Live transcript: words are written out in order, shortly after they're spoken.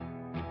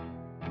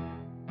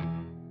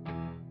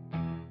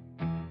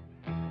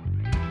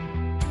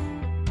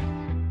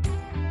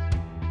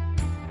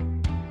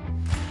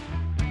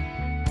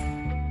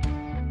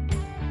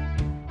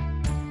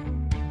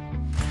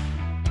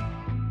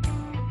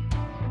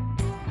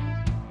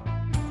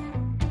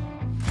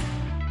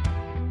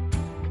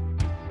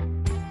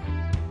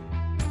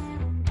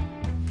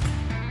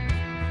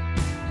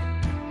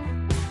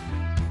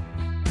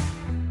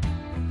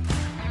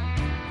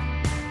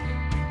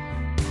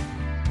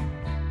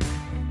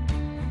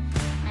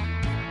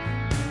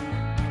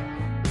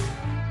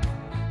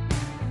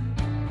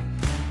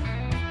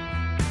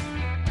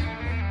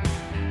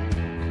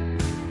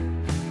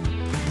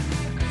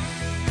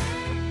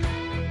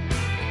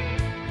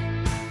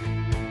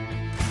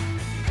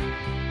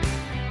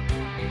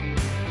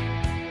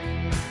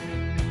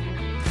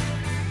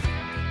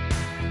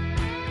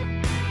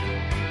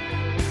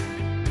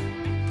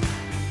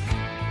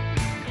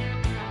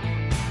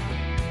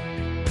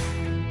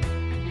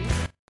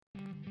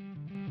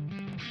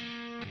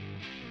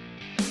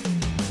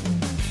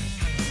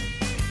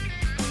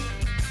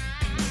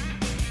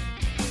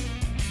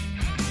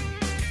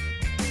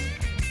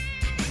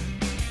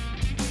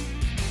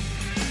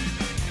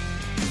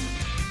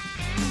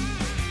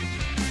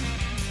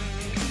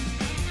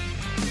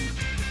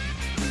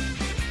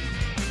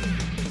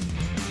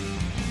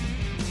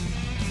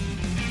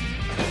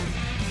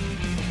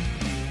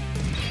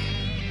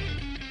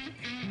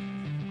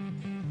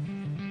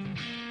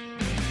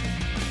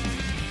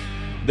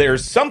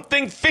There's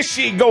something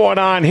fishy going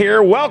on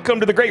here.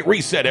 Welcome to the Great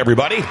Reset,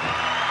 everybody.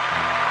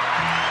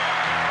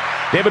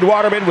 David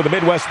Waterman with the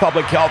Midwest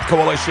Public Health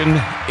Coalition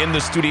in the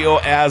studio,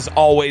 as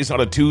always,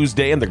 on a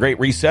Tuesday in the Great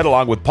Reset,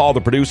 along with Paul,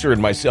 the producer,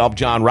 and myself,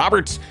 John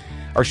Roberts.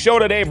 Our show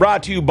today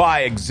brought to you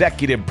by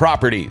Executive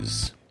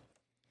Properties.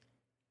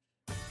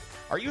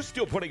 Are you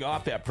still putting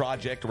off that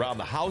project around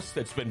the house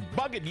that's been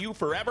bugging you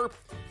forever?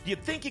 Do you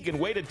think you can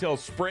wait until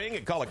spring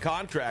and call a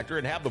contractor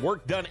and have the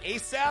work done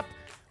ASAP?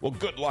 Well,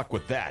 good luck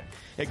with that.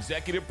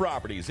 Executive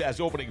Properties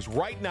has openings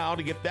right now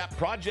to get that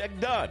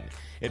project done.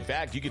 In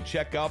fact, you can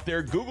check out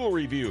their Google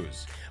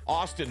reviews.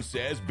 Austin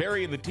says,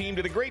 Barry and the team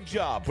did a great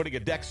job putting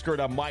a deck skirt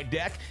on my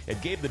deck. It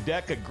gave the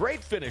deck a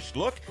great finished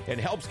look and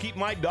helps keep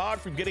my dog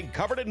from getting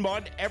covered in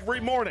mud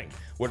every morning.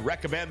 Would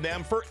recommend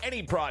them for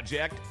any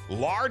project,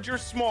 large or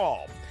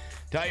small.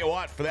 Tell you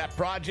what, for that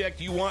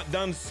project you want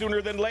done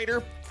sooner than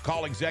later,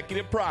 call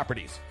Executive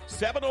Properties,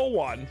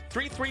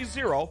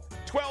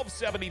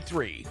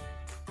 701-330-1273.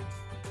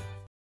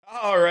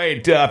 All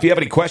right, if you have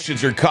any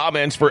questions or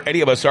comments for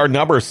any of us, our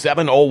number is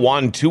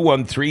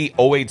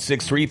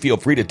 701-213-0863. Feel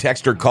free to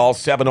text or call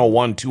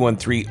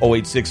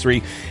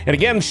 701-213-0863. And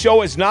again, the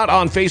show is not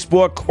on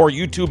Facebook or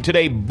YouTube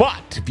today,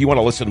 but if you want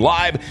to listen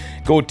live,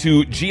 go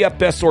to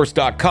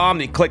gfbestsource.com.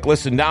 You click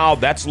listen now.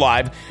 That's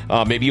live.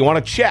 Maybe you want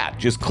to chat.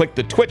 Just click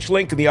the Twitch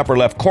link in the upper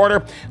left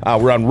corner.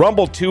 We're on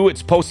Rumble, too.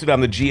 It's posted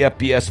on the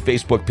GFBS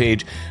Facebook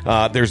page.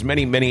 There's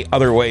many, many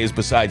other ways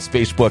besides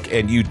Facebook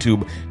and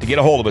YouTube to get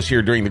a hold of us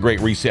here during the Great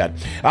Reset.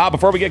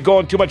 Before we get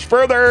going too much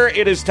further,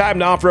 it is time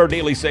now for our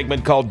daily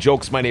segment called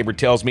Jokes My Neighbor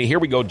Tells Me. Here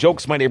we go.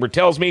 Jokes My Neighbor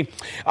Tells Me.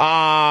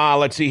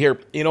 Let's see here.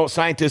 You know,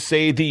 scientists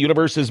say the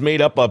universe is made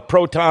up of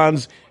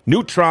protons,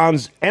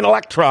 neutrons, and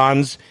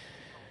electrons.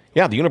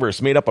 Yeah, the universe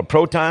is made up of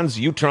protons,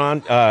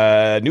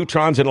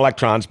 neutrons, and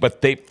electrons,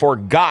 but they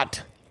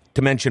forgot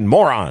to mention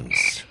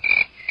morons.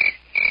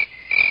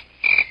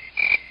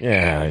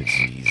 Yeah,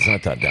 geez, I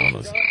thought that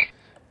was...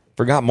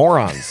 Forgot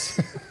morons.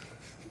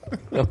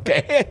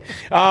 Okay.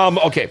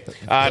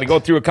 To go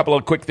through a couple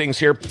of quick things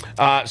here.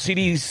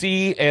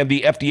 CDC and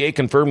the FDA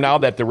confirm now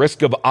that the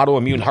risk of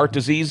autoimmune heart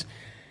disease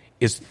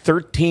is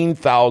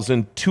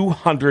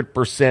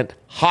 13,200%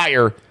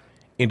 higher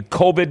in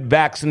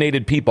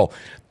COVID-vaccinated people.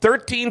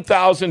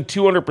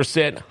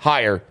 13,200%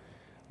 higher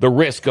the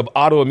risk of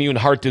autoimmune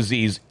heart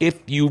disease if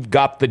you've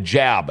got the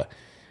jab.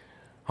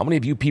 How many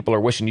of you people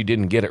are wishing you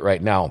didn't get it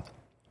right now?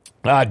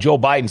 Joe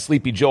Biden,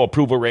 Sleepy Joe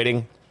approval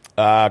rating.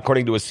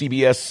 According to a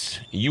CBS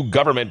U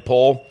government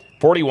poll,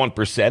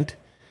 41%.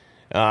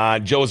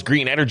 Joe's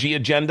green energy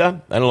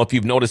agenda. I don't know if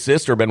you've noticed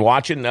this or been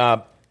watching.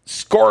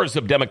 Scores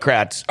of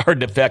Democrats are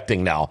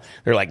defecting now.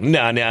 They're like,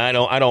 no,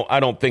 I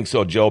don't think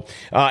so, Joe.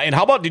 And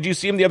how about, did you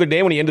see him the other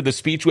day when he ended the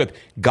speech with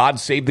 "God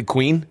save the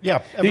Queen"?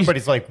 Yeah,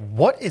 everybody's like,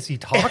 what is he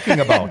talking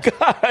about?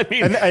 God, I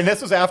mean, and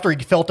this was after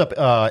he felt up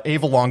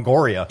Ava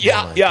Longoria.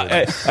 Yeah.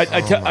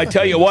 I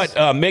tell you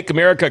what, make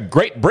America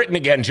Great Britain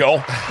again,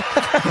 Joe.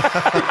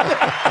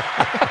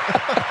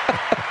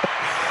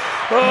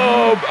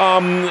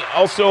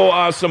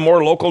 Also, some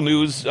more local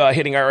news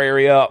hitting our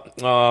area.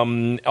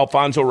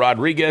 Alfonso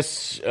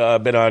Rodriguez,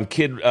 been on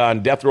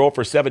death row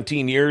for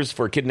 17 years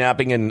for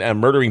kidnapping and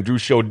murdering Drew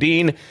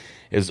Shodine,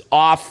 is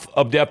off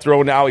of death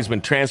row now. He's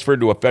been transferred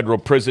to a federal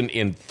prison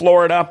in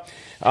Florida.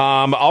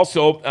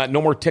 No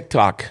more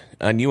TikTok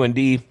on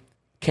UND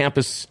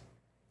campus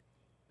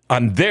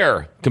on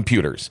their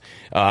computers.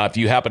 If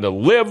you happen to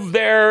live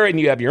there and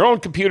you have your own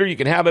computer, you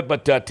can have it,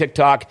 but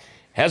TikTok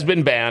has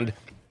been banned.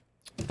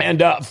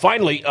 And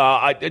finally,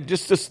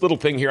 just this little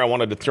thing here I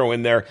wanted to throw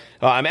in there.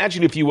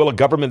 Imagine, if you will, a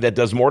government that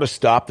does more to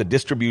stop the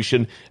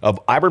distribution of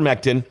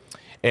ivermectin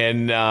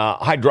and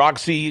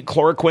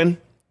hydroxychloroquine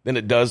than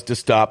it does to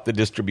stop the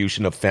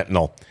distribution of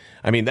fentanyl.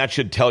 I mean, that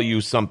should tell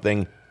you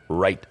something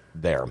right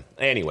there.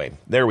 Anyway,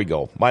 there we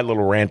go. My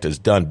little rant is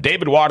done.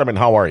 David Waterman,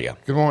 how are you?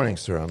 Good morning,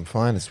 sir. I'm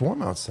fine. It's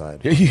warm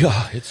outside.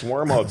 Yeah, it's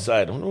warm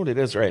outside. I don't know what it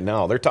is right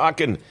now. They're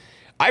talking,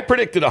 I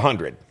predicted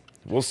 100.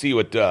 We'll see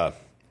what are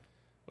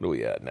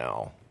we at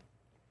now?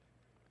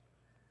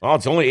 Oh,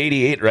 it's only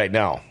 88 right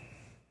now.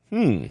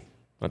 I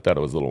thought it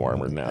was a little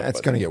warmer than that.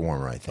 It's going to get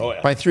warmer, I think. Oh, yeah.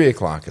 By 3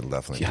 o'clock, it'll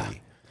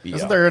definitely be.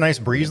 Isn't there a nice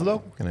breeze,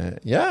 though?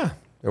 Yeah,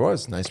 there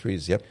was. Nice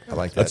breeze. Yep, I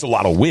like that. That's a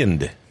lot of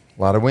wind. A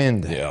lot of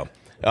wind. Yeah.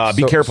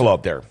 Be careful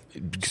out there.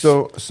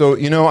 So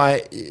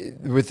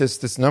with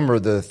this number,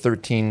 the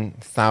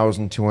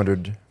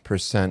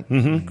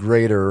 13,200%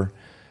 greater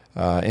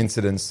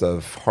incidence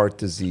of heart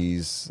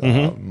disease,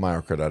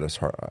 myocarditis,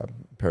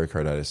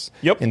 pericarditis,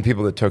 in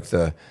people that took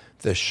the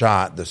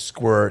shot, the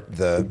squirt,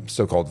 the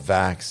so-called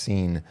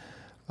vaccine.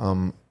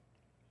 I'm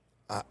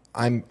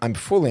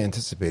fully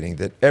anticipating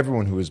that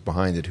everyone who was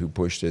behind it, who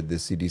pushed it, the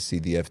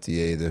CDC, the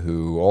FDA, the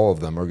WHO, all of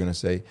them are going to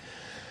say,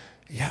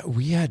 yeah,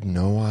 we had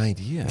no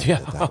idea. Yeah,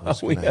 that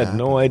was we had happen.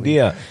 No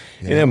idea.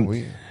 Here's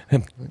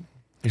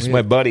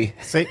my buddy.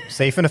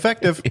 Safe and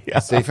effective. Yeah.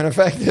 Safe and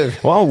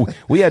effective. Well,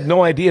 we had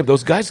no idea.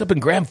 Those guys up in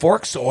Grand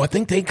Forks, so I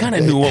think they kind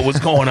of knew what was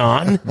going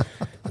on.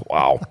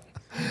 Wow.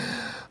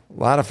 A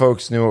lot of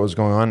folks knew what was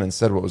going on and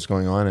said what was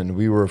going on, and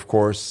we were, of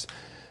course,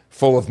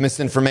 full of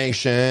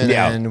misinformation,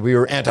 and we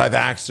were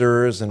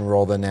anti-vaxxers, and we're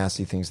all the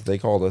nasty things that they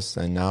called us.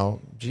 And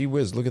now, gee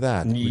whiz, look at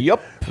that.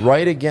 Yep.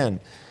 Right again.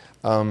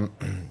 You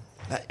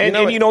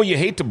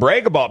hate to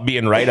brag about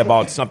being right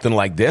about something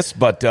like this,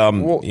 but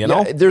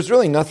there's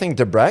really nothing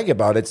to brag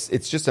about.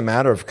 It's just a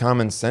matter of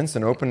common sense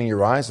and opening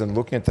your eyes and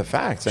looking at the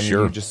facts. I mean,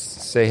 you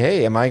just say,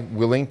 hey, am I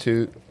willing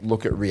to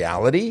look at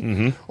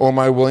reality, or am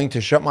I willing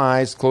to shut my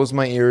eyes, close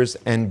my ears,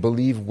 and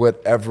believe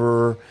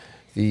whatever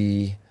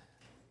the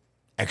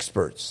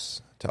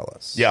experts tell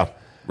us? Yeah,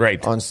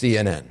 right. On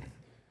CNN.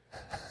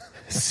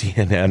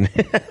 CNN.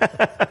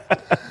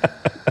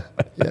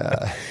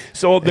 Yeah.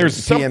 So there's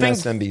something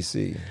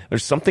PMSNBC.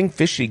 There's something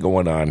fishy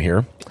going on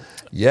here.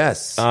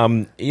 Yes.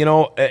 When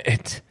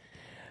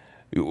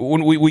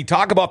we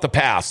talk about the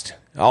past,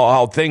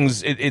 how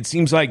things, it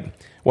seems like,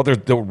 well, there's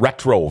the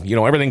retro,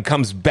 everything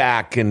comes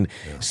back and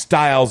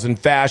styles and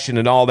fashion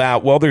and all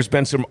that. Well, there's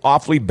been some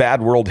awfully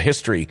bad world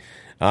history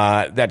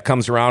that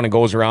comes around and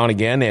goes around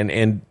again.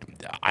 And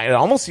it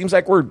almost seems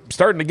like we're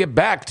starting to get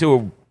back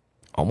to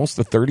almost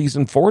the 30s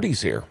and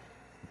 40s here.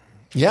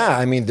 Yeah,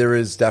 I mean, there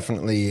is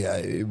definitely,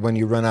 when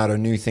you run out of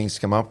new things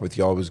to come up with,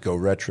 you always go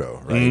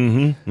retro, right?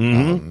 Mm-hmm,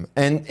 mm-hmm.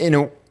 And,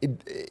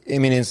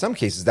 in some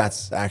cases,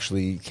 that's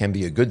actually can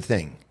be a good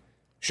thing.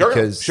 Sure,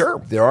 because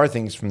there are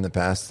things from the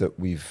past that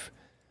we've...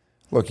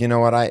 Look, you know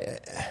what?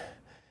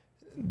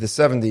 The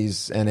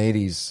 70s and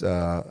 80s,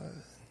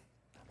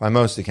 by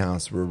most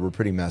accounts, were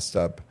pretty messed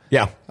up.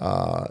 Yeah.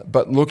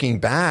 But looking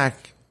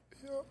back,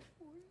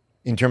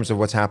 in terms of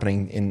what's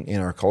happening in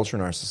our culture,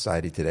 in our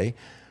society today...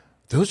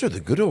 Those are the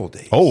good old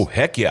days. Oh,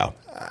 heck yeah.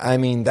 I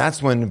mean,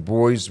 that's when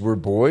boys were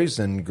boys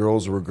and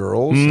girls were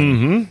girls.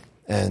 Mm-hmm.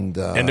 And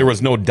there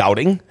was no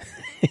doubting.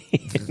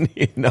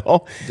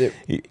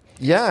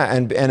 Yeah,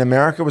 and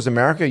America was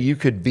America. You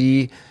could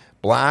be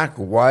black,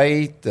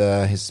 white,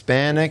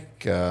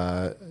 Hispanic.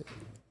 I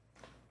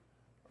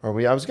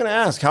was going to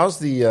ask, how's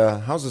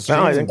the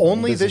streaming?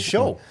 Only this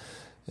show.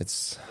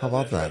 How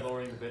about that?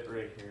 Lowering the bit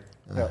rate here.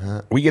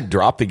 Uh-huh. We get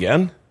dropped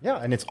again? Yeah,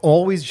 and it's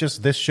always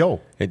just this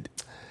show.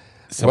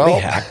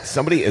 Somebody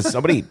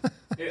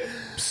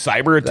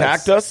cyber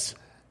attacked us?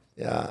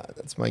 Yeah,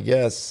 that's my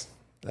guess.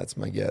 They're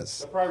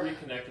probably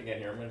reconnecting it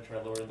here. I'm going to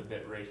try lowering the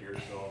bit rate here.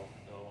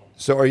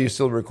 So are you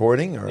still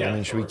recording?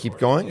 Or should we keep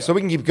going? Yeah. So we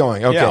can keep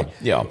going. Okay.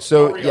 Yeah.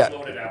 So,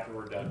 upload it after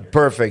we're done here.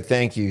 Perfect.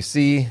 Thank you.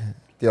 See,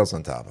 Dale's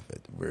on top of it.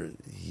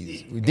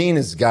 Dean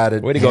has got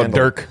it. Way to go,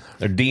 Dirk.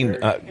 Or Dean.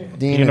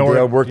 Dean and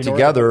Dale work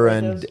together,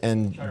 and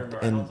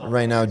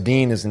right now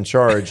Dean is in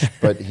charge,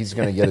 but he's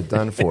going to get it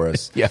done for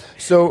us. Yeah.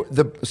 So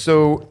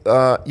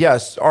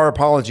yes, our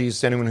apologies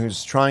to anyone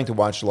who's trying to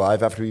watch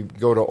live. After we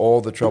go to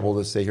all the trouble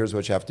to say, here's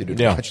what you have to do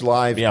to watch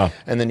live,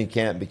 and then you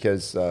can't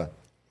because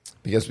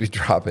we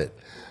drop it,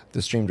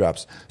 the stream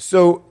drops.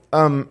 So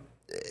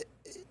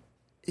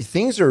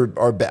things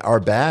are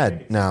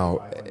bad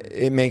now.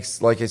 It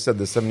makes, like I said,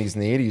 the 70s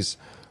and the 80s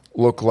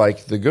look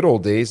like the good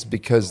old days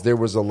because there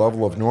was a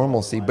level of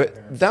normalcy.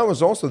 But that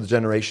was also the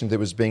generation that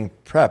was being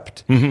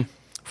prepped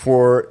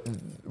for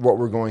what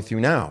we're going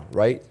through now,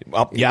 right? It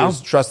was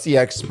trust the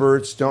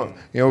experts. Don't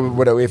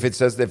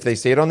if they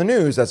say it on the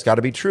news, that's got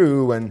to be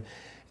true. And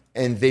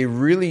they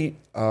really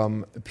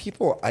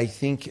people, I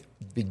think,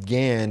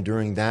 began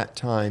during that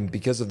time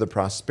because of the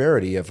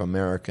prosperity of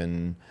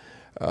American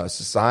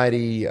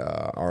society,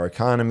 our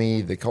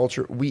economy, the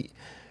culture.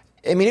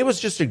 It was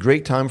just a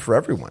great time for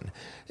everyone.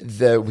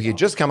 We had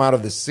just come out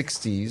of the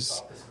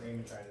 60s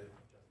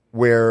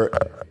where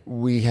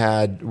we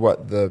had,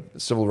 the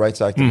Civil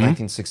Rights Act of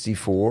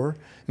 1964,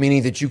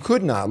 meaning that you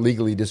could not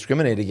legally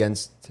discriminate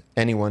against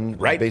anyone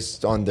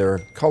based on their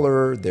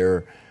color,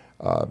 their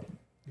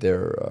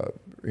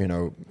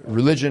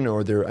religion,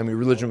 or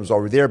religion was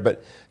already there,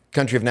 but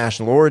country of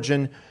national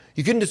origin.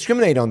 You couldn't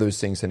discriminate on those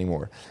things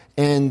anymore.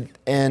 And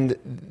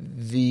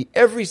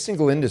every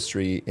single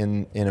industry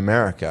in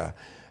America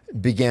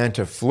began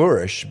to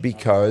flourish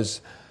because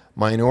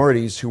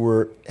minorities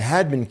who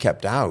had been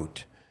kept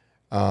out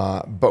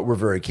but were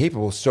very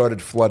capable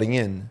started flooding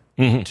in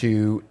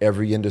to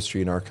every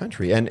industry in our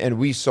country. And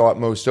we saw it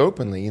most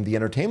openly in the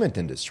entertainment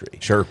industry.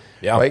 Sure.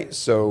 Yeah. Right?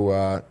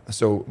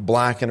 So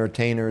black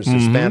entertainers,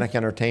 Hispanic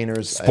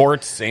entertainers.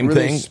 Sports, same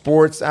thing.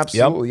 Sports,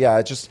 absolutely. Yep. Yeah.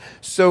 It just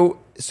so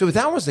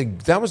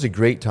that was a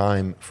great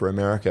time for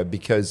America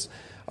because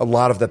a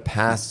lot of the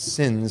past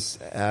sins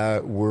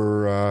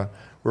were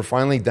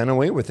finally done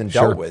away with and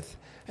dealt with.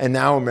 And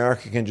now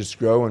America can just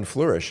grow and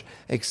flourish,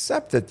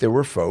 except that there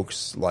were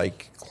folks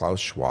like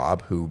Klaus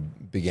Schwab, who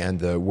began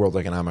the World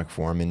Economic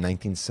Forum in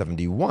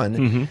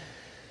 1971,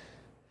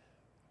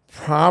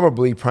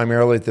 probably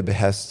primarily at the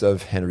behest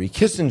of Henry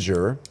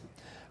Kissinger,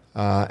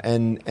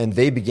 and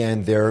they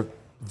began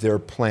their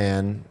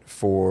plan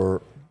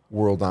for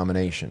world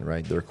domination,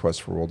 right? Their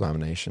quest for world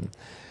domination.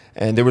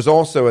 And there was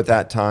also at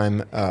that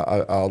time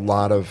a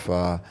lot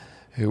of...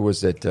 who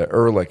was it?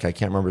 Ehrlich, I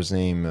can't remember his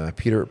name.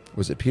 Peter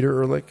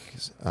Ehrlich?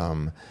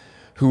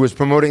 Who was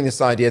promoting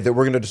this idea that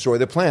we're going to destroy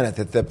the planet,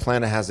 that the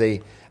planet has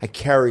a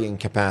carrying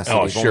capacity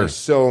of only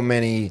so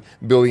many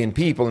billion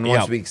people, and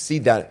once we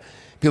exceed that,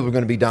 people are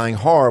going to be dying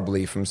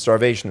horribly from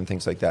starvation and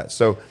things like that.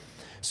 So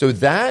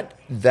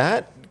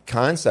that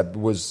concept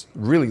was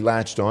really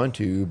latched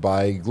onto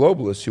by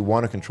globalists who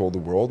want to control the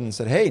world and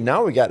said, hey,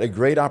 now we got a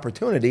great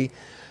opportunity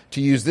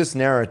to use this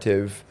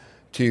narrative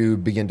to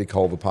begin to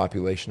cull the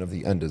population of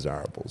the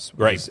undesirables,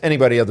 which is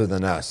anybody other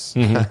than us.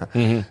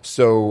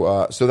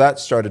 So that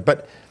started.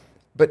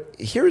 But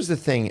here's the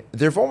thing.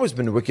 There have always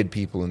been wicked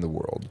people in the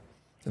world.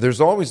 There's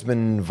always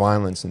been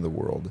violence in the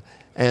world.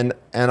 And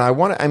I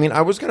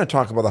was going to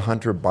talk about the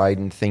Hunter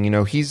Biden thing.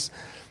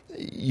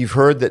 You've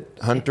heard that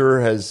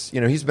Hunter has,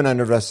 he's been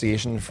under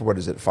investigation for,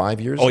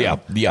 5 years? Oh, yeah.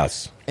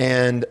 Yes.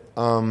 And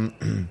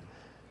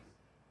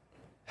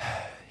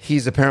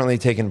he's apparently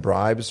taken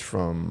bribes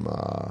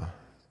from,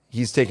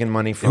 he's taken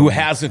money from. Who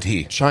hasn't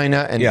he?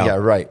 China. And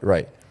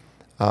right.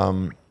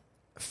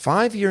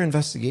 5-year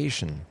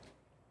investigation.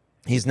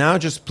 He's now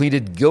just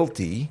pleaded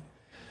guilty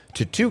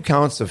to 2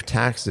 counts of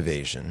tax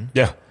evasion.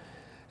 Yeah.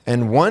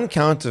 And 1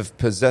 count of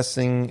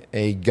possessing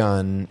a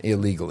gun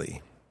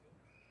illegally.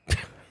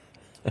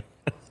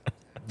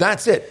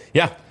 That's it.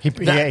 Yeah.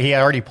 He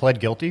already pled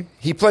guilty?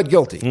 He pled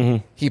guilty.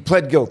 Mm-hmm. He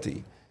pled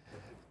guilty.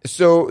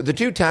 So the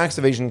 2 tax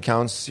evasion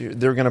counts,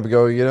 they're going to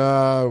go,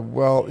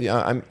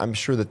 I'm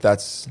sure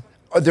that's,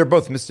 they're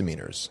both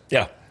misdemeanors.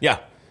 Yeah. Yeah.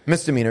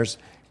 Misdemeanors.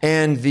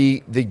 And the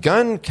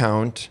gun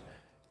count,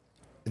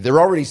 they're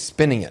already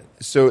spinning it.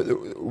 So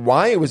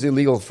why it was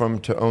illegal for him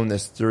to own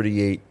this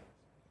 .38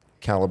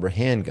 caliber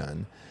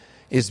handgun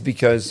is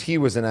because he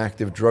was an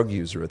active drug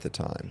user at the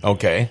time.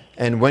 Okay.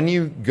 And when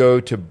you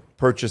go to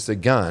purchase a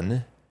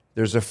gun,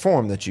 there's a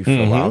form that you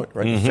fill out,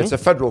 right? Mm-hmm. It's a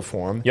federal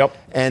form. Yep.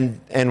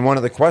 And one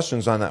of the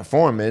questions on that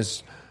form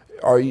is,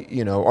 are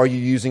you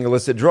using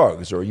illicit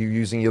drugs, or are you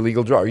using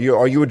illegal drugs?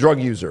 Are you a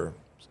drug user?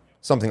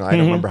 Something I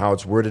don't remember how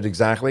it's worded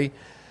exactly.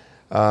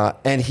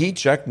 And he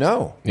checked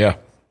no. Yeah.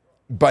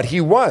 But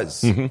he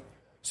was. Mm-hmm.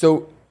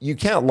 So you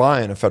can't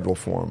lie in a federal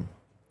form,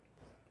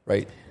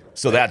 right?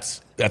 So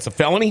that's a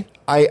felony?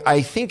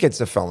 I think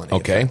it's a felony.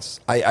 Okay. Offense.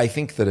 I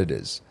think that it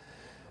is.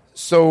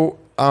 So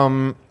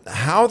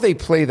how they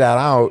play that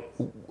out,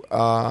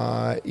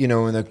 in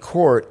the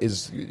court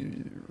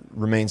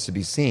remains to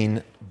be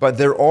seen. But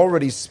they're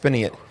already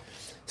spinning it.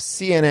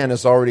 CNN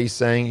is already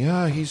saying,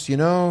 yeah,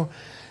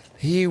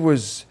 he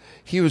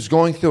was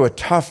going through a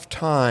tough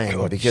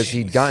time because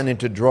he'd gotten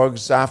into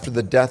drugs after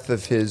the death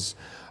of his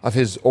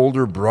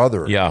older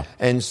brother. Yeah.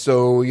 And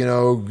so,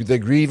 the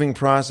grieving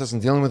process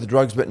and dealing with the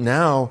drugs, but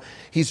now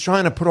he's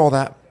trying to put all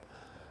that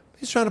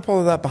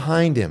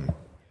behind him.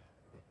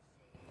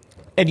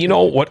 And you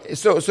know what?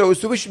 So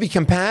we should be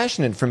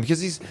compassionate for him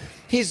because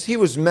he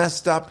was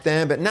messed up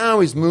then, but now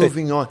he's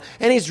moving on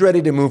and he's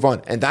ready to move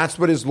on. And that's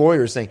what his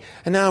lawyer is saying.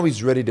 And now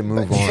he's ready to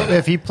move on. So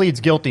if he pleads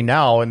guilty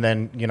now and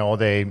then,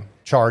 they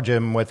charge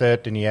him with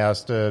it and he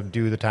has to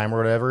do the time or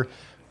whatever,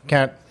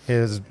 can't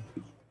his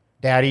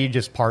daddy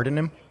just pardon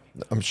him?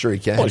 I'm sure he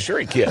can. Oh, sure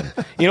he can.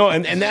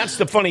 And that's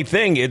the funny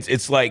thing.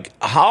 It's like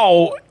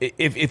how,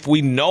 if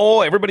we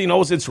know, everybody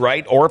knows it's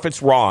right or if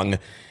it's wrong,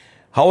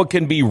 how it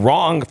can be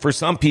wrong for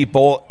some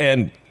people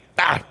and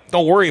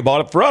don't worry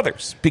about it for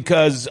others.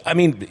 Because,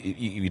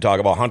 you talk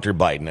about Hunter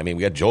Biden. We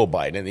got Joe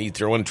Biden and he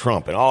threw in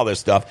Trump and all this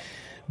stuff.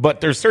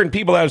 But there's certain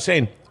people that are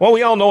saying, well,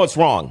 we all know it's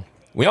wrong.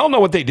 We all know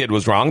what they did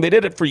was wrong. They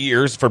did it for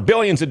years, for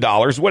billions of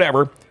dollars,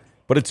 whatever.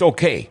 But it's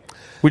okay.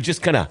 We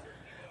just kind of,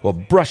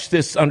 brush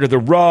this under the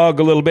rug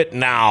a little bit.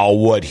 Now,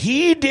 what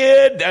he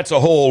did, that's a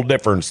whole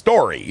different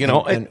story,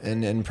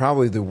 And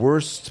probably the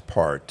worst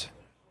part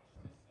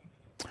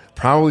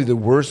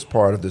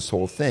of this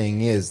whole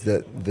thing is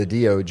that the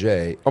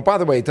DOJ... Oh, by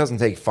the way, it doesn't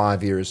take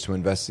 5 years to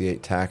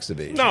investigate tax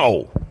evasion.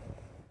 No.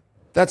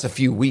 That's a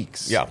few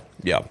weeks. Yeah.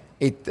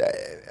 It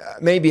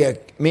maybe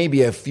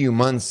a few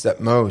months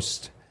at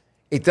most.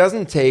 It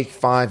doesn't take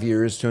 5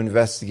 years to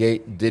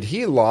investigate. Did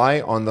he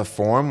lie on the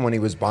form when he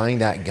was buying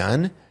that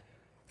gun?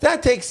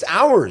 That takes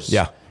hours.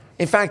 Yeah.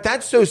 In fact,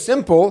 that's so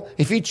simple.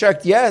 If he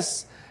checked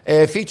yes,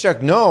 if he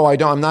checked no,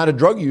 I'm not a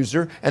drug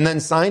user, and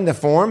then signed the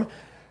form...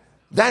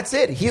 That's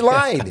it. He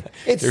lied.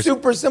 It's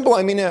super simple.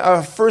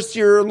 A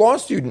first-year law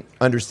student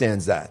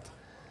understands that.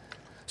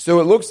 So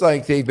it looks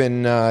like they've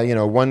been,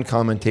 one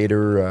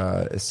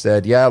commentator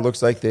said, it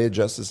looks like the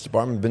Justice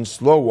Department have been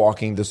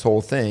slow-walking this whole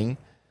thing,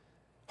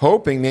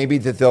 hoping maybe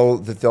that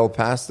they'll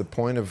pass the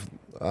point of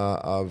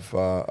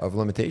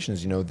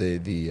limitations. What do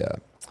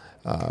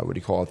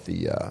you call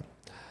it?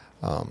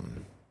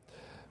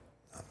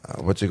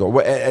 What's it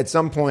called? At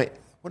some point,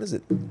 what is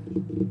it?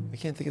 I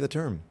can't think of the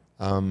term.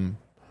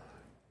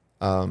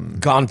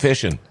 Gone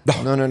fishing. No.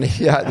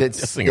 Yeah, it's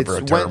just thinking for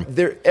a term.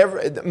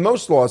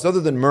 Most laws, other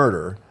than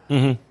murder,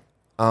 once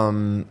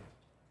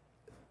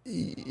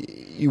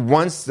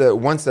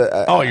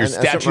your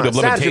statute of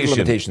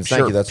limitations.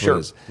 Thank you. That's what it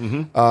is.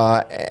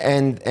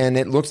 Mm-hmm. And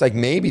it looks like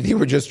maybe they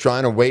were just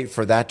trying to wait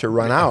for that to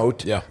run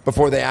out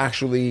before they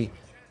actually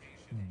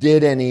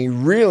did any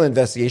real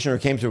investigation or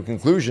came to a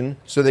conclusion,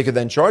 so they could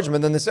then charge him.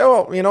 And then they say,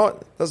 it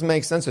doesn't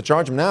make sense to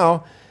charge him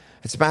now.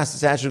 It's past the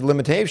statute of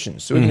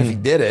limitations. So even if he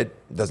did it,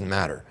 it doesn't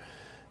matter.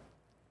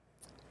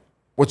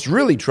 what's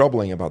really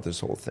troubling about this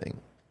whole thing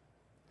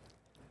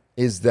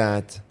is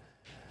that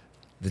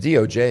the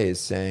DOJ is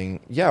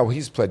saying, yeah, well,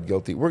 he's pled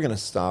guilty. We're going to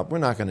stop. We're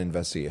not going to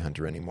investigate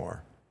Hunter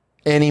anymore.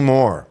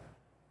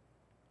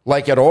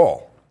 Like at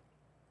all.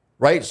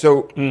 Right?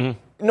 So,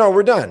 no,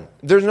 we're done.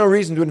 There's no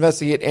reason to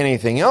investigate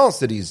anything else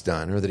that he's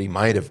done or that he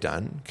might have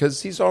done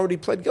because he's already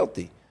pled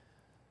guilty.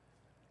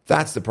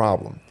 That's the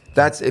problem.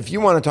 That's if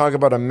you want to talk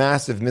about a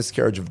massive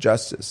miscarriage of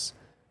justice.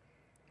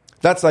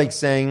 That's like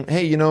saying,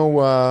 hey,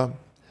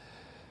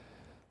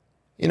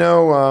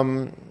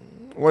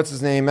 what's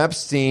his name?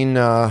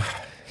 Epstein,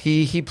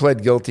 he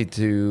pled guilty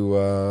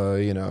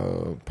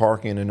to,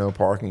 parking in a no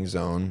parking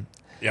zone.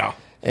 Yeah.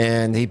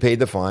 And he paid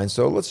the fine,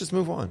 so let's just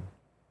move on.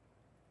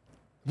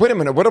 Wait a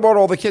minute, what about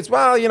all the kids?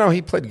 Well,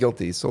 he pled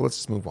guilty, so let's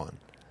just move on.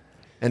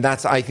 And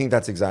I think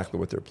that's exactly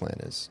what their plan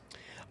is.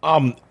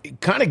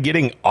 Kind of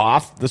getting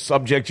off the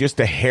subject just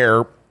a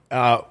hair,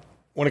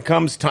 when it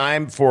comes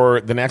time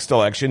for the next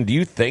election, do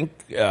you think,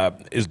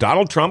 is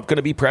Donald Trump going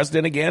to be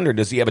president again, or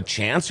does he have a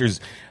chance? Or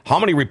how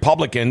many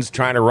Republicans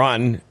trying to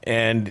run?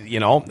 And, I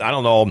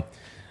don't know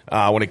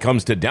when it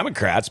comes to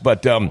Democrats,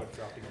 but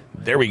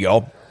there we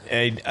go.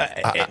 And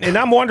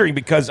I'm wondering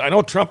because I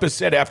know Trump has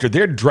said after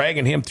they're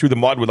dragging him through the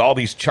mud with all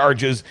these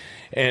charges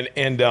and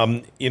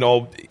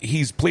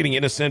he's pleading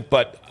innocent,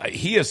 but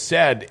he has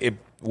said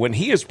when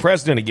he is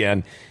president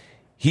again,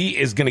 he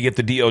is going to get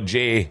the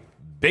DOJ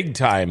big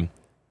time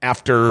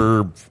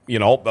after,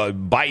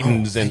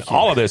 Biden's and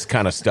all of this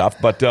kind of stuff.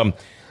 But do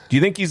you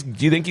think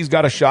he's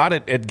got a shot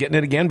at getting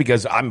it again?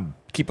 Because I'm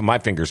keeping my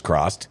fingers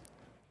crossed.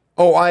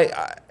 Oh,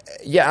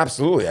 yeah,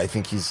 absolutely. I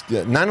think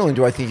not only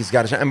do I think he's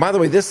got a shot, and by the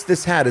way,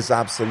 this hat is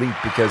obsolete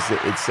because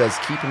it says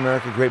keep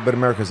America great, but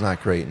America's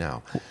not great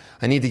now.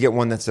 I need to get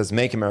one that says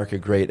make America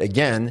great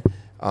again.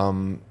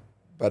 And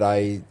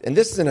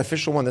this is an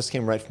official one. This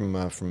came right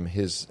from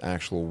his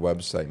actual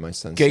website, my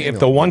son. Okay, if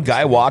the one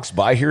guy walks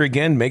by here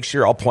again, make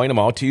sure I'll point him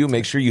out to you.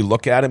 Make sure you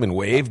look at him and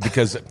wave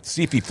because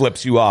see if he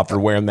flips you off for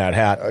wearing that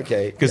hat.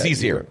 Okay. Because he's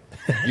here.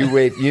 You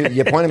wait.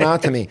 You point him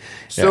out to me.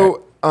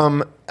 So,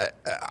 I'm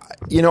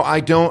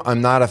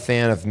not a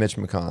fan of Mitch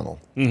McConnell.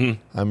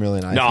 Mm-hmm. I'm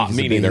really not. No,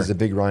 me neither. He's a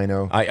big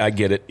rhino. I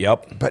get it.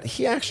 Yep. But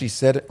he actually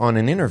said on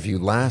an interview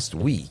last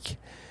week,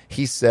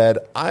 he said,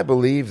 I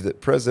believe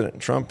that President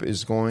Trump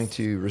is going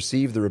to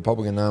receive the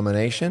Republican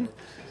nomination,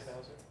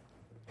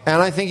 and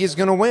I think he's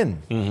going to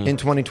win in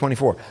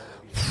 2024.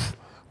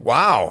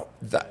 Wow.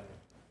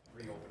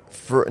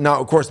 Now,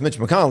 of course, Mitch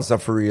McConnell's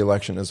up for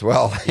re-election as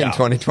well in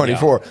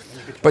 2024. Yeah.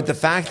 But the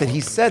fact that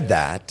he said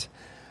that,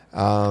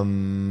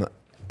 and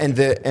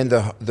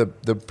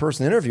the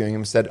person interviewing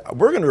him said,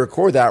 we're going to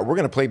record that. We're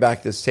going to play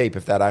back this tape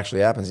if that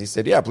actually happens. He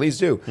said, yeah, please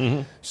do.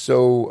 Mm-hmm.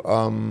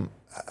 So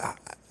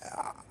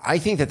I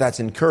think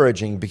that's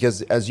encouraging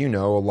because, as you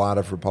know, a lot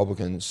of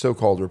Republicans,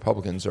 so-called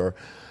Republicans, are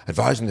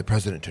advising the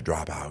president to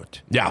drop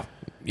out. Yeah.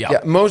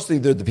 Mostly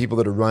they're the people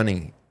that are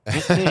running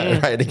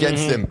right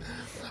against him.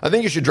 I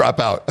think you should drop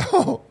out.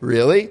 Oh,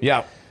 really?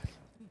 Yeah.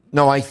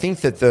 No, I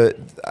think that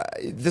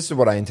this is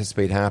what I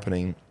anticipate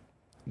happening.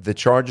 The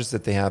charges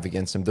that they have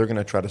against him, they're going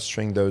to try to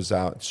string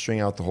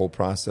out the whole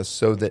process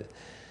so that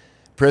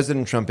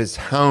President Trump is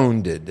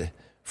hounded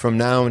from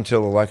now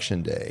until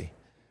Election Day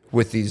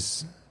with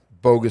these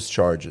bogus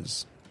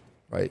charges,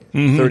 right?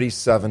 Mm-hmm.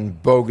 37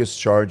 bogus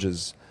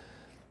charges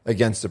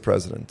against the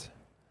president.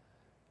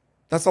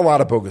 That's a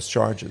lot of bogus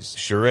charges.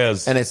 Sure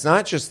is. And it's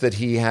not just that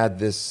he had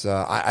this,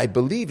 I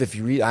believe if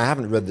you read, I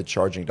haven't read the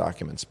charging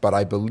documents, but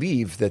I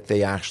believe that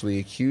they actually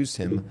accused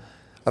him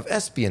of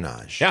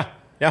espionage. Yeah.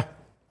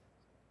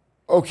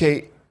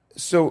 Okay,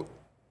 so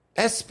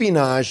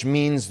espionage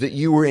means that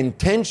you were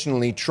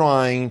intentionally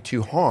trying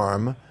to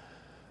harm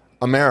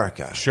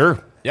America.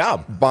 Sure. Yeah.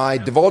 By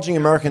divulging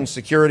American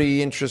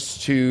security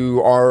interests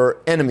to our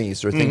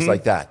enemies or things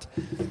like that.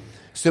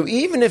 So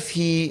even if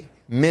he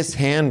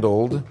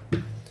mishandled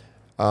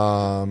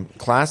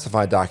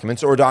classified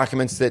documents or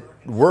documents that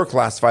were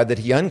classified that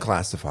he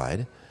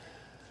unclassified,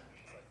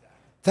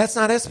 that's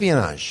not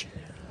espionage.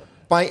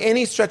 By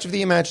any stretch of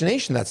the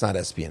imagination, that's not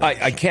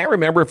espionage. I can't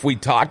remember if we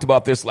talked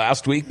about this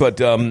last week, but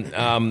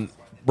Barack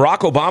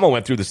Obama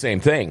went through the same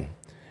thing.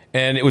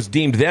 And it was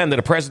deemed then that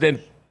a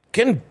president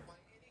can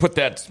put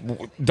that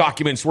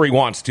documents where he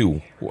wants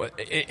to.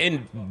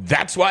 And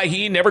that's why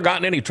he never got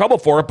in any trouble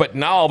for it. But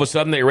now all of a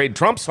sudden they raid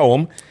Trump's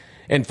home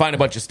and find a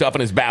bunch of stuff in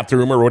his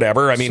bathroom or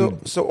whatever. I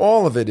mean, so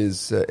all of it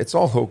is it's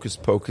all hocus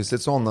pocus.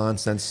 It's all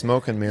nonsense,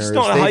 smoke and mirrors. It's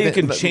not how you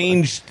can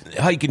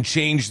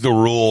change the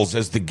rules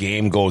as the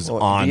game goes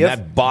on.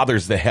 That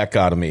bothers the heck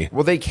out of me.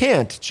 Well, they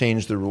can't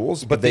change the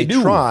rules, but they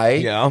try.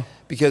 Yeah,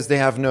 because they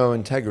have no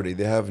integrity.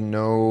 They have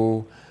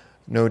no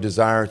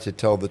desire to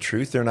tell the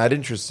truth. They're not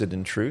interested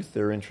in truth.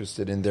 They're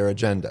interested in their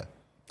agenda.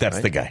 That's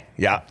right? The guy.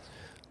 Yeah.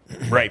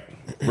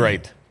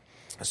 Right.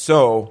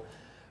 So,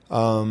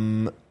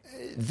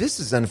 this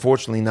is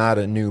unfortunately not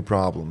a new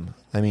problem.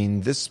 I mean,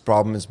 this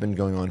problem has been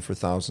going on for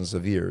thousands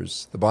of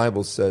years. The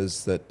Bible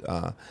says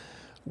that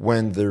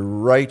when the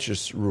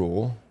righteous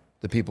rule,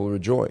 the people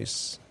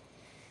rejoice.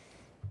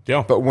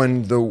 Yeah. But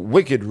when the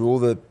wicked rule,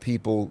 the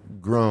people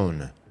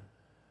groan.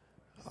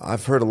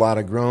 I've heard a lot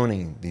of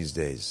groaning these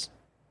days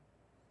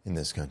in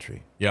this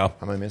country. Yeah.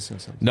 Am I missing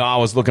something? No, I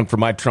was looking for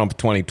my Trump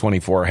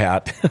 2024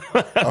 hat.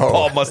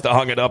 Paul must have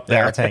hung it up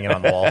there. Yeah, it's hanging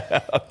on the wall.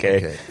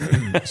 Okay.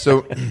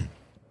 So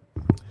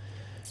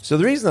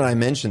the reason that I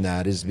mention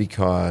that is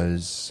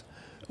because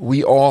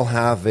we all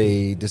have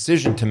a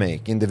decision to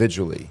make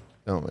individually,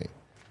 don't we?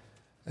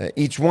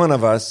 Each one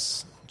of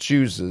us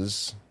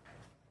chooses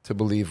to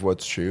believe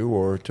what's true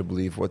or to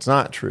believe what's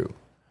not true.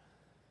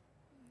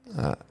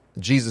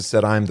 Jesus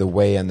said, I'm the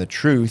way and the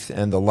truth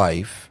and the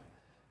life.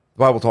 The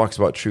Bible talks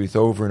about truth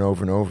over and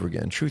over and over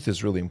again. Truth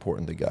is really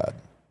important to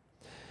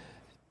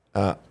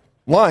God.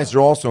 Lies are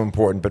also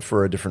important, but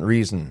for a different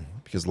reason,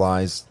 because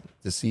lies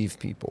deceive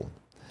people.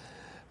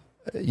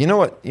 You know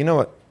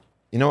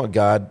what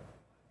God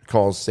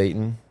calls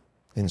Satan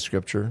in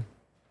Scripture?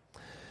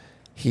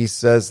 He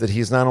says that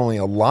he's not only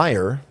a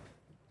liar,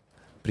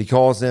 but he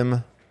calls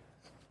him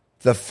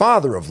the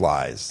father of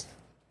lies.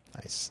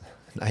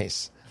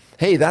 Nice.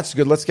 Hey, that's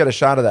good. Let's get a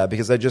shot of that,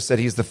 because I just said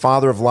he's the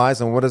father of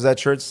lies. And what does that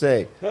shirt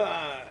say?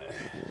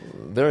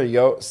 There you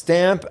go.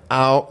 Stamp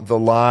out the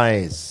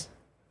lies.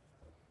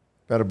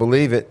 Better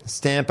believe it.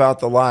 Stamp out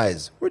the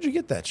lies. Where'd you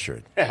get that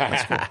shirt?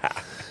 That's cool.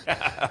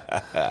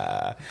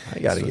 I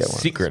got to get one.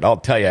 Secret. I'll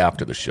tell you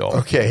after the show.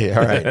 Okay,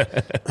 all right.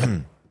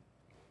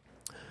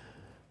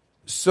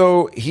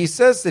 So he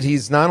says that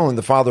he's not only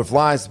the father of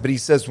lies, but he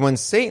says when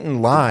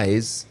Satan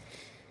lies,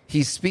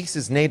 he speaks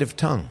his native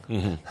tongue.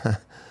 Mm-hmm.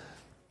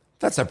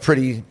 That's a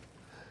pretty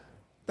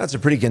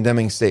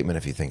condemning statement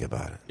if you think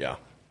about it. Yeah.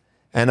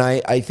 And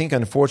I think,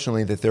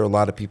 unfortunately, that there are a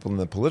lot of people in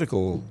the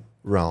political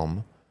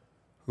realm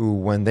who,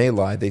 when they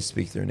lie, they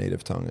speak their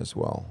native tongue as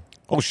well.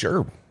 Oh,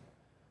 sure.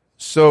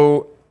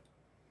 So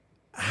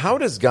how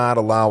does God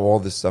allow all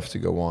this stuff to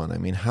go on? I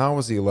mean, how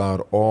has he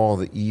allowed all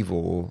the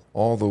evil,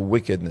 all the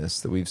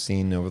wickedness that we've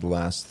seen over the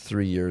last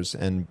 3 years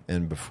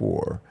and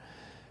before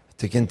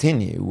to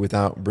continue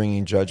without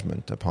bringing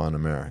judgment upon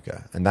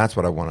America? And that's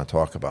what I want to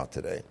talk about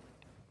today.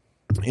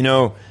 You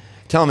know,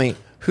 tell me,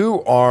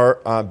 who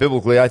are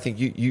biblically, I think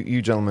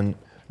you gentlemen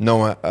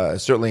know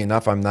certainly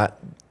enough. I'm not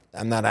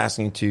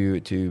asking to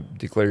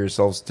declare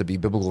yourselves to be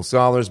biblical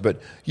scholars,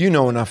 but you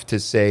know enough to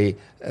say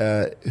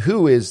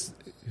who is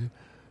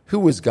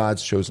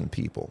God's chosen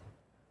people.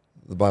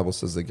 The Bible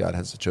says that God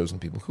has a chosen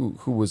people.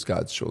 Who was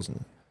God's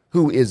chosen?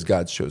 Who is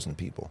God's chosen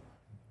people?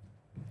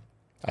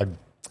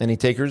 Any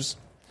takers?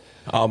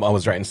 I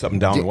was writing something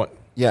down. What?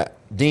 Yeah,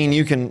 Dean,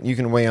 you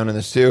can weigh in on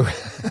this too.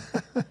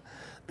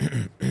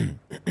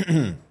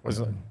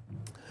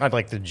 I'd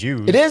like the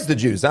Jews. It is the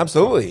Jews,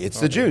 absolutely.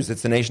 It's the Jews.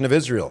 It's the nation of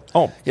Israel.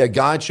 Oh. Yeah,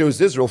 God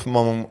chose Israel from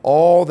among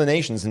all the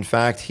nations. In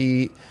fact,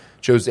 he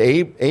chose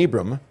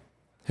Abram,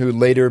 who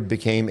later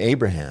became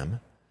Abraham,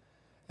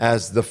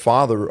 as the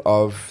father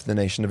of the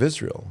nation of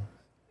Israel.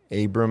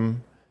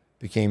 Abram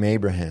became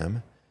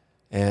Abraham,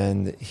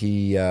 and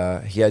he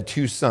had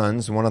two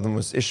sons. One of them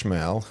was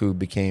Ishmael, who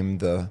became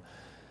the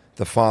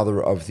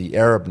father of the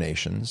Arab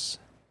nations,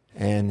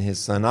 and his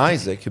son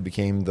Isaac, who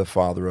became the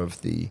father of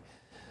the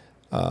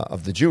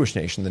Jewish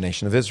nation, the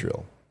nation of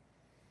Israel.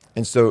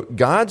 And so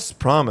God's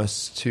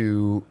promise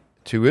to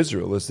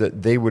Israel is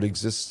that they would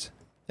exist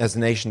as a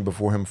nation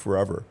before him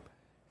forever.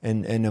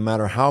 And no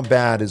matter how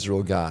bad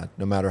Israel got,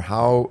 no matter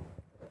how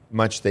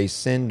much they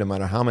sinned, no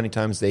matter how many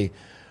times they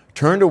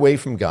turned away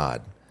from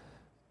God,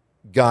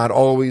 God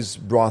always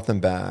brought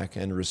them back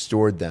and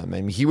restored them.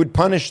 I mean, he would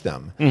punish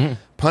them,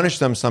 punish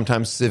them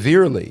sometimes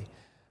severely,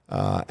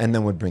 and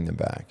then would bring them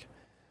back.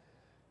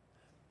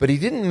 But he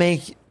didn't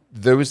make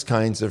those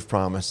kinds of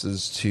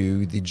promises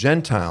to the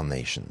Gentile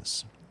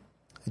nations.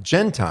 A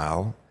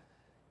Gentile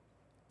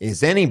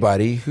is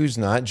anybody who's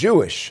not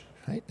Jewish,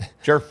 right?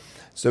 Sure.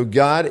 So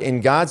in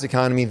God's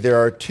economy, there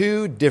are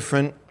two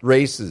different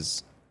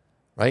races,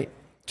 right?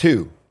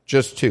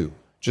 Just two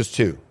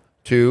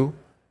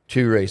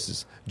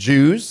races.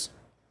 Jews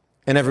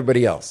and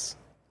everybody else.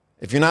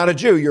 If you're not a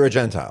Jew, you're a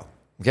Gentile,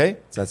 okay?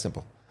 It's that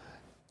simple.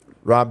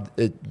 Rob,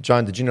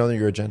 John, did you know that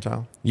you're a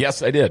Gentile?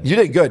 Yes, I did. You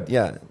did good,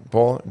 yeah.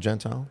 Paul,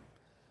 Gentile?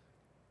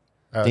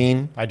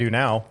 Dean? I do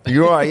now.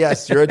 You are,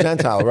 yes, you're a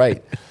Gentile,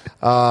 right.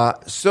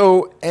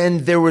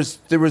 And there was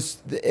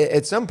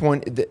at some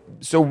point,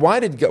 so why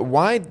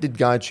did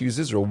God choose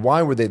Israel?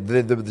 Why were they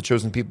the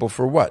chosen people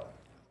for what?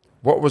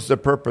 What was the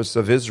purpose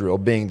of Israel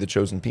being the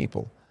chosen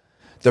people?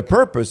 The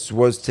purpose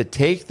was to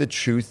take the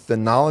truth, the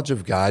knowledge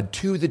of God,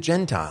 to the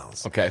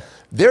Gentiles. Okay.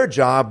 Their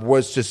job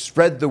was to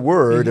spread the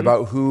word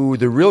about who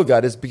the real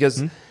God is,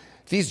 because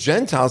these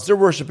Gentiles, they're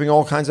worshiping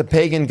all kinds of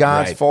pagan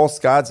gods, false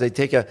gods. They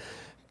take a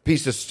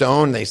piece of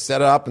stone, they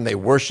set it up, and they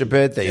worship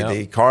it.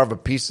 They carve a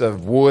piece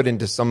of wood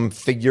into some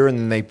figure, and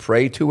then they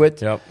pray to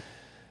it. Yep.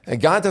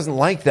 And God doesn't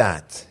like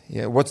that.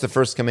 What's the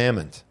first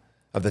commandment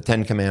of the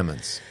 10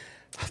 Commandments?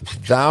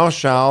 Thou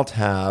shalt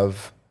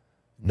have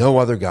no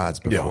other gods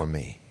before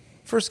me.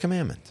 First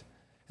commandment.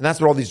 And that's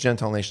what all these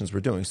Gentile nations were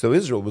doing. So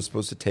Israel was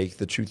supposed to take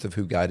the truth of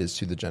who God is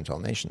to the Gentile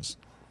nations.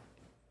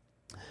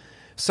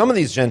 Some of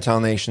these Gentile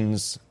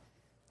nations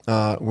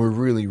were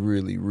really,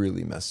 really,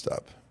 really messed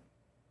up.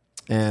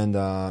 And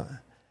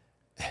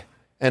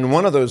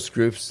one of those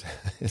groups,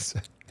 it's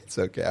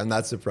okay, I'm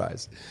not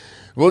surprised.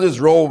 We'll just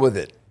roll with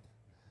it.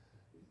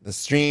 The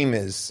stream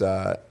is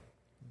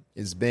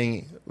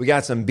being, we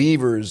got some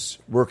beavers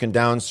working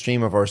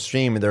downstream of our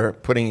stream, and they're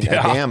putting a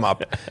dam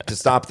up to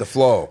stop the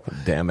flow.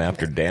 Dam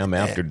after dam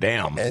after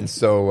dam. And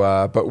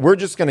so, but we're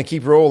just going to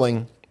keep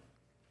rolling,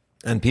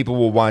 and people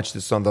will watch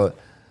this on the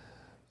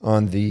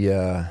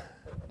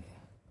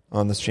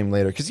stream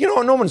later, because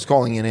no one's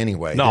calling in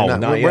anyway. No,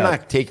 we're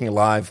not taking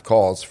live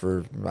calls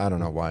for, I don't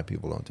know why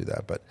people don't do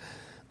that, but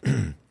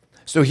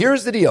so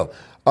here's the deal.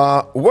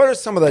 What are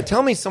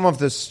tell me some of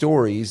the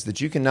stories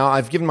that you can now,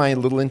 I've given my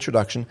little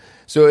introduction.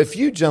 So if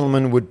you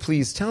gentlemen would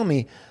please tell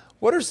me,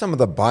 what are some of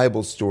the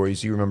Bible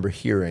stories you remember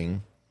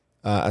hearing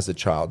as a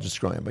child, just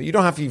growing up? But you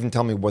don't have to even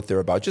tell me what they're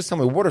about. Just tell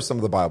me, what are some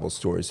of the Bible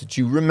stories that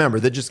you remember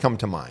that just come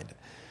to mind?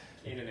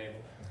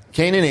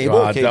 Cain and Abel.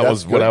 Okay, that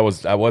was good. What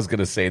I was going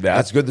to say that.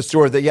 That's good. The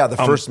story that, the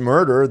first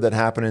murder that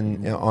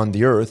happened on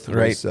the earth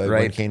was right.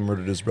 when Cain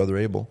murdered his brother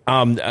Abel.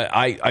 I'm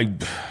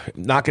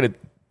not going to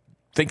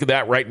think of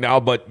that right now,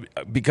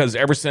 but because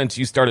ever since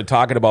you started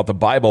talking about the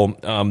Bible,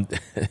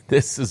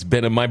 this has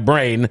been in my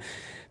brain.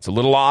 It's a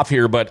little off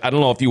here, but I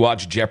don't know if you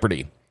watched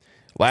Jeopardy.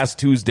 Last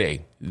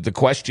Tuesday, the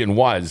question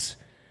was,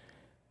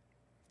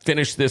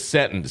 finish this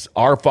sentence.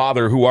 Our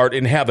Father who art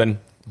in heaven,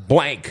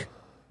 blank,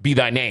 be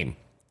thy name.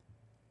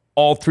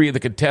 All three of the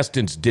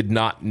contestants did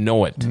not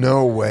know it.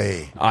 No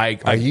way.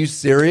 Are you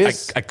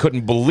serious? I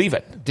couldn't believe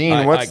it.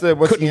 Dean, what's the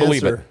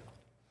believe answer? It.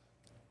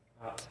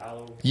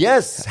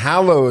 Yes,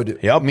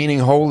 hallowed, meaning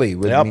holy.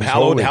 Hallowed,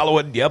 holy.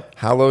 hallowed, yep.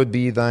 Hallowed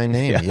be thy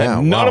name. Yeah,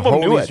 none of them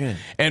knew it. Name.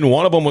 And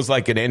one of them was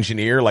like an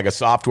engineer, like a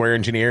software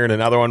engineer, and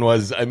another one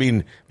was,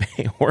 they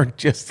weren't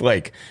just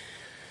like...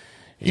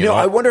 You know,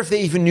 I wonder if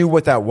they even knew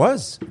what that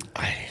was.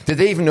 Did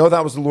they even know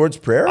that was the Lord's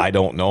Prayer? I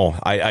don't know.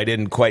 I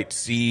didn't quite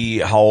see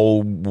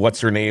how,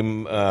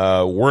 what's-her-name,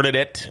 worded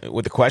it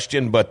with the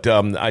question, but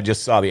I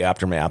just saw the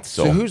aftermath.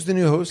 So who's the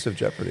new host of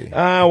Jeopardy?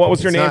 What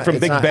was her name from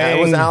Big Bang?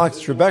 It was Alex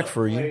Trebek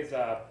for you.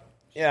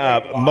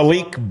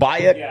 Malik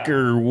Bayek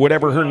or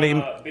whatever her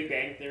name. Big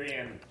Bang Theory,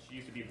 and she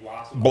used to be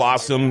Blossom.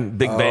 Blossom,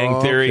 Big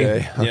Bang Theory.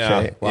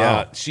 Okay. Wow.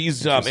 Yeah.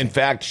 She's, in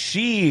fact,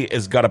 she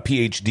has got a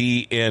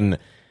PhD in...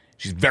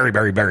 She's very,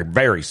 very, very,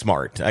 very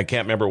smart. I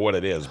can't remember what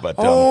it is, but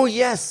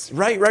yes,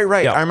 right.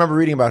 Yeah. I remember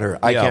reading about her.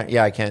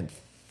 I can't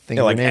think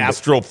of her like name.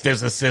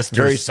 Astrophysicist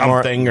Very or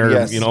something, smart. or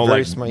Yes,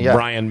 like smart.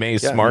 Brian May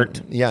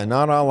smart. Yeah,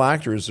 not all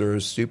actors are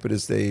as stupid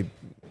as they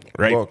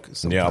look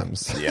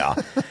sometimes. Yeah.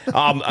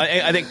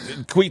 I think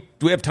do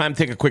we have time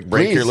to take a quick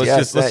break Please, here?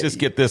 Let's just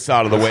get this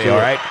out of the way. All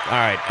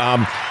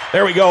right.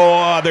 There we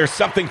go. There's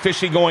something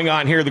fishy going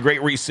on here. The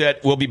Great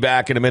Reset. We'll be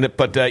back in a minute.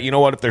 But you know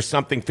what? If there's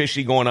something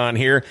fishy going on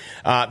here,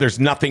 there's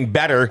nothing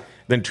better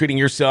than treating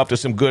yourself to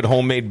some good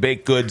homemade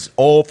baked goods.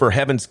 Oh, for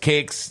heaven's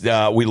cakes.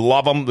 We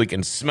love them. We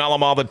can smell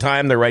them all the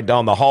time. They're right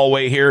down the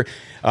hallway here.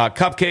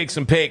 Cupcakes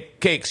and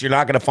cakes. You're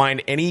not going to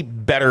find any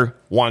better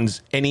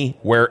ones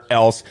anywhere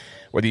else.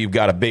 Whether you've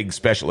got a big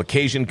special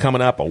occasion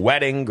coming up, a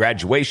wedding,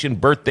 graduation,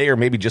 birthday, or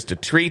maybe just a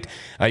treat,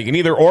 you can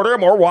either order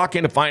them or walk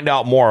in to find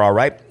out more, all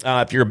right?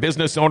 If you're a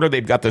business owner,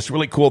 they've got this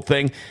really cool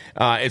thing.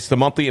 It's the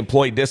monthly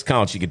employee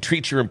discounts. You can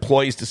treat your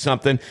employees to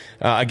something.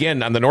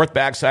 Again, on the north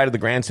back side of the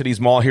Grand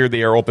Cities Mall here,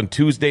 they are open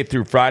Tuesday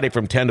through Friday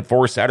from 10 to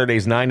 4,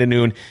 Saturdays 9 to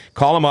noon.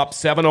 Call them up,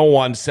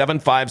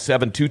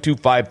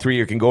 701-757-2253, or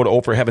you can go to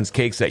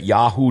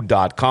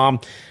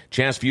oforheavenscakes@yahoo.com.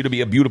 Chance for you to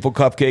be a beautiful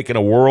cupcake in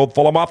a world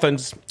full of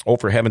muffins. Oh,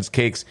 for Heaven's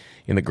Cakes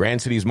in the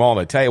Grand Cities Mall.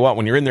 And I tell you what,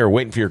 when you're in there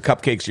waiting for your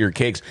cupcakes or your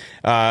cakes,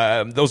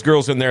 those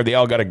girls in there, they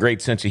all got a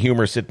great sense of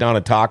humor. Sit down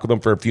and talk with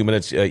them for a few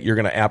minutes. You're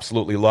going to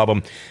absolutely love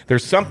them.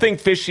 There's something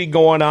fishy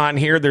going on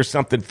here. There's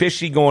something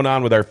fishy going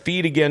on with our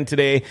feed again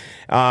today.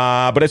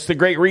 But it's the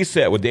Great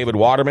Reset with David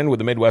Waterman with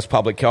the Midwest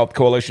Public Health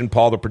Coalition,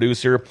 Paul the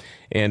producer,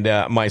 and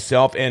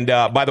myself. And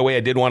by the way,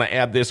 I did want to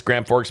add this,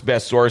 Grand Forks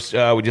Best Source.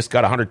 We just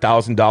got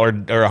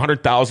 $100,000 or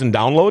 100,000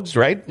 downloads,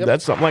 right? Yep.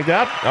 That's something like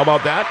that. How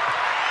about that?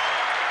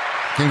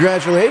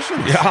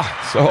 Congratulations! Yeah,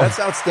 so that's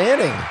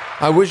outstanding.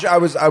 I wish you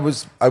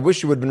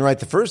would have been right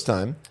the first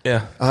time.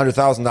 Yeah,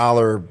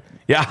 $100,000.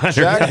 Yeah,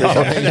 check or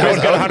something.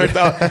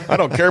 I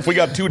don't care if we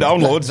got 2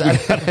 downloads. We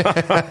got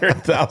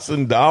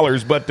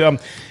 $100,000, but one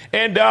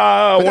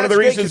of the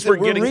reasons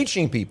we're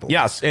reaching people.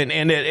 Yes,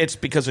 and it's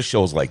because of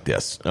shows like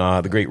this.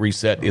 The Great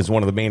Reset is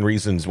one of the main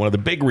reasons, one of the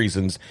big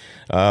reasons.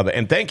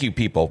 And thank you,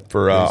 people,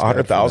 for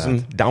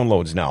 100,000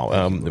 downloads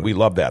now. We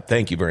love that.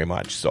 Thank you very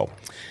much. So, all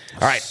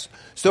right.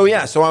 So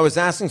I was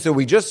asking. So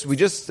we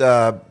just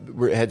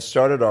had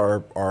started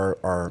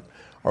our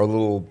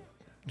little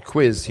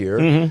quiz here.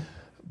 Mm-hmm.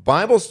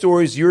 Bible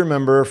stories you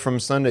remember from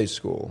Sunday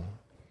school.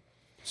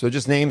 So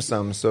just name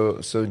some.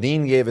 So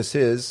Dean gave us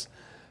his.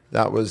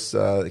 That was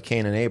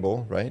Cain and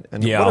Abel, right?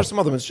 And what are some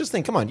other ones? Just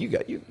think. Come on, you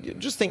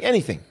just think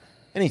anything.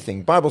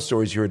 Bible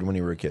stories you heard when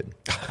you were a kid.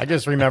 I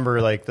just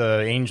remember like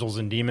the angels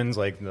and demons.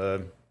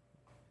 There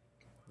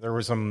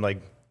were some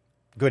like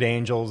good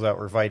angels that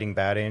were fighting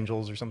bad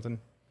angels or something.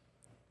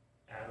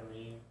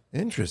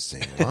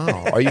 Interesting.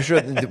 Wow. Are you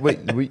sure?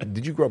 Wait,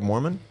 did you grow up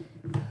Mormon?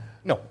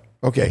 No.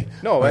 Okay.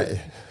 No.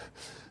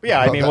 Yeah,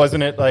 I mean,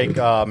 wasn't it like,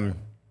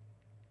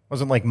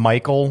 wasn't like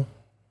Michael?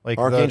 Like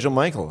Archangel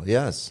Michael,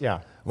 yes. Yeah.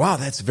 Wow,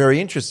 that's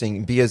very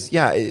interesting because,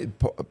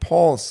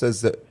 Paul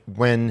says that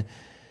when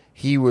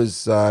he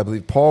was, I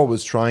believe Paul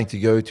was trying to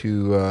go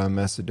to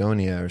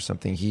Macedonia or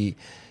something, he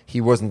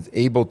wasn't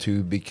able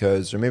to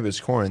because, or maybe it was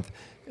Corinth,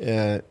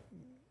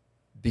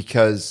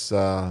 because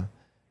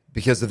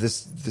of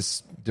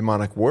this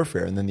demonic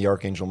warfare. And then the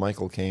Archangel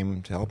Michael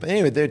came to help.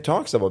 Anyway, there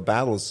talks about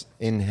battles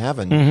in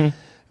heaven,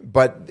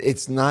 but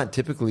it's not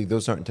typically,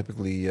 those aren't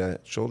typically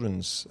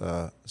children's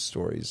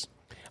stories.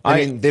 I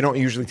mean, they don't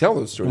usually tell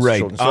those stories to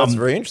children. So it's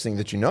very interesting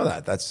that you know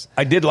that.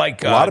 I did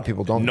like a lot of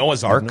people don't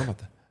Noah's Ark. Know about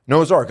that.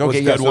 Noah's Ark.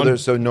 Okay, yeah.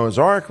 So Noah's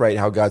Ark, right?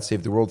 How God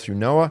saved the world through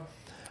Noah.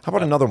 How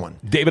about another one?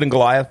 David and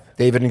Goliath.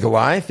 David and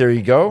Goliath. There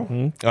you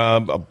go.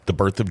 The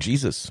birth of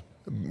Jesus.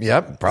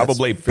 Yep.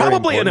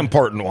 Probably an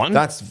important one.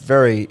 That's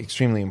very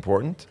extremely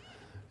important.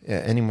 Yeah,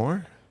 any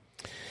more?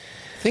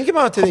 Think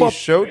about today's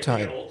show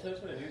title.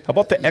 How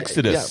about the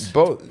Exodus? Yeah,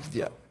 both.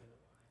 Yeah.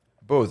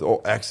 Both.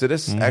 Oh,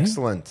 Exodus.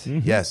 Excellent.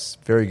 Yes,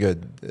 very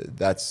good.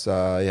 That's,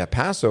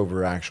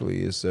 Passover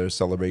actually is a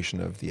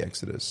celebration of the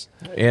Exodus.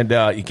 And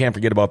you can't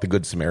forget about the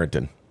Good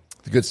Samaritan.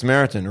 The Good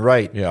Samaritan,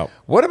 right. Yeah.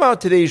 What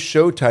about today's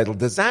show title?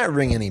 Does that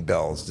ring any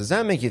bells? Does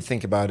that make you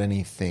think about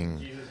anything?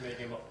 Jesus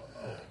making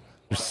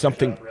There's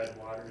something. bread,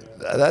 water.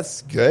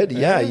 That's good.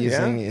 Yeah,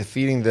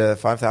 feeding the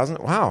 5,000.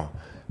 Wow.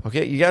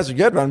 Okay, you guys are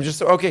good, but I'm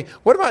just, okay.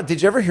 What about,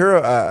 did you ever hear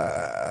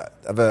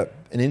of an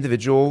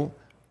individual,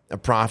 a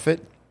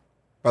prophet,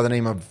 by the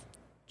name of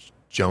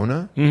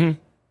Jonah? Mm-hmm.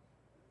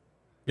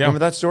 Yeah. Remember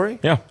that story?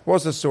 Yeah. What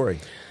was the story?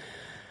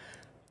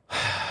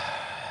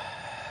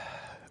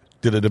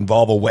 Did it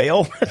involve a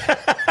whale?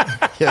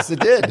 Yes, it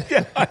did.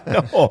 Yeah, I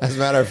know. As a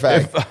matter of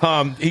fact.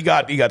 He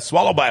got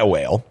swallowed by a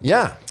whale.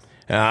 Yeah.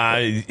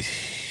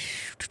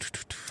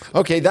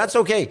 Okay, that's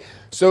okay.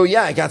 So,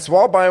 yeah, it got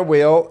swallowed by a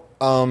whale.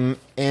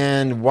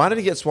 And why did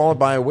it get swallowed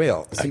by a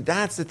whale? See,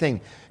 that's the thing.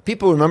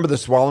 People remember the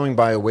swallowing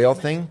by a whale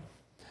thing.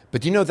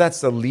 But you know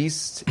that's the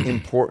least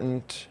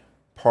important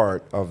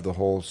part of the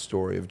whole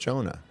story of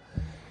Jonah.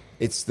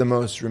 It's the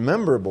most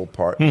memorable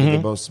part. The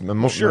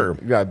most Sure.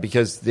 Yeah,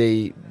 because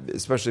they,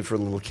 especially for a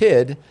little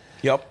kid,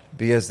 Yep.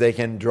 because they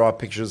can draw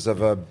pictures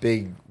of a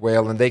big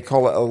whale, and they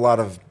call it, a lot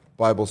of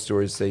Bible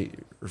stories, they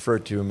refer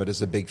to him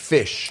as a big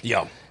fish.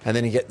 Yeah. And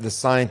then you get the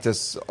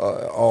scientists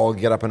all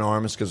get up in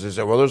arms because they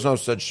say, well, there's no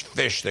such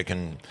fish that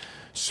can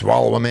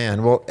swallow a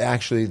man. Well,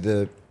 actually,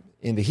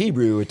 in the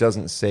Hebrew, it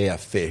doesn't say a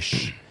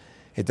fish.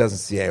 It doesn't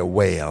say a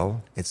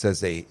whale. It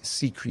says a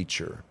sea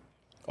creature.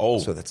 Oh.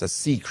 So that's a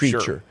sea creature.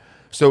 Sure.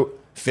 So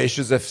fish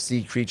is a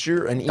sea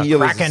creature. An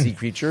eel is a sea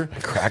creature.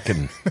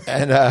 Kraken.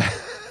 And a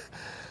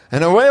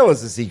whale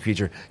is a sea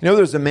creature. You know,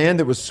 there's a man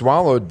that was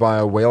swallowed by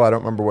a whale. I don't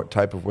remember what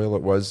type of whale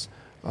it was,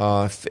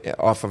 off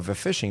of a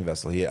fishing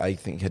vessel. He, I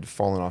think, had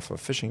fallen off a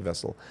fishing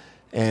vessel.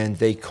 And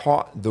they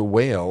caught the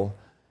whale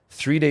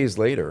 3 days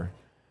later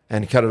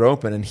and cut it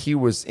open, and he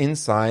was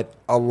inside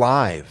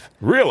alive.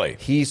 Really?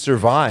 He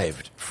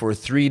survived for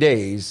 3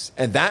 days,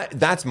 and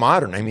that's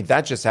modern. I mean,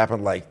 that just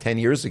happened like 10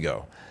 years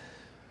ago.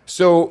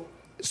 So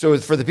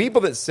for the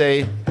people that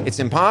say it's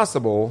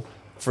impossible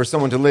for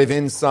someone to live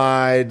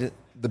inside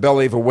the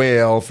belly of a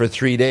whale for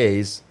 3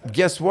 days,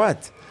 guess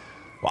what?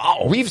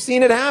 Wow. We've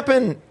seen it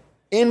happen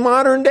in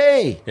modern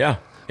day. Yeah.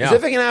 Because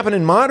if it can happen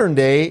in modern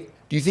day,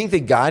 do you think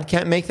that God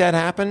can't make that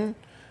happen?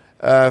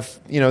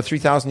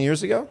 3,000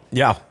 years ago?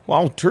 Yeah.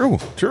 Well, true.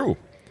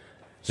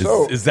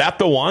 Is that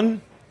the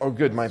one? Oh,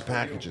 good. My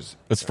packages.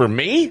 It's for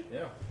me?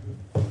 Yeah.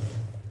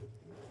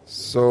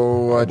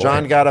 So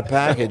John got a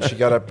package. He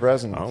got a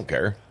present. I don't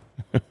care.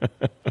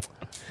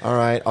 All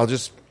right. I'll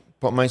just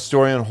put my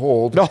story on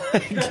hold. No,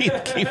 keep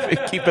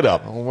it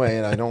up. Oh,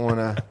 wait. I don't want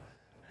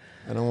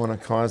to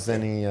cause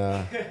any.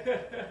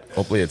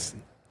 Hopefully it's.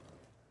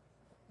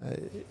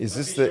 Is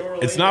this the?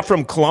 It's not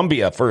from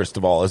Colombia, first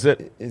of all, is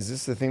it? Is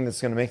this the thing that's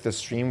going to make the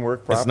stream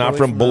work properly? It's not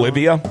from now on?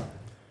 Bolivia?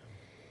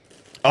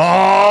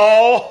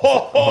 Oh,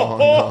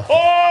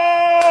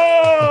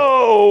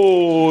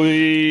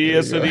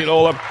 yes, indeed.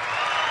 Hold up.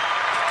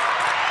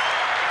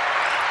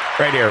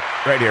 Right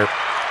here.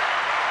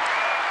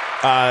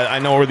 I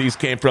know where these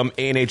came from.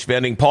 A&H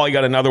Vending. Paul, you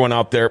got another one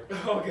out there.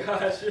 Oh,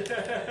 gosh.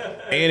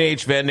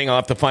 A&H Vending. I'll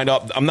have to find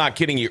out. I'm not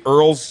kidding you.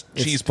 Earl's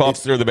Cheese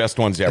Puffs, they're the best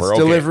ones ever. It's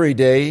delivery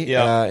day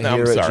Yeah,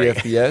 here at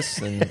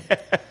GFBS. And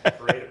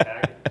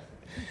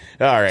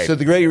all right. so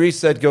the Great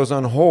Reset goes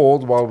on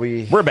hold while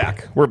we... We're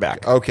back.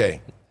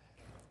 Okay.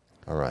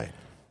 All right.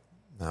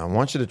 Now, I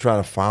want you to try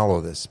to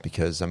follow this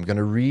because I'm going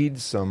to read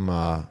some...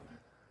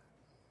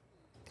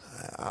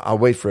 I'll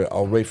wait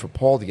for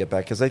Paul to get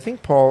back because I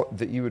think, Paul,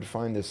 that you would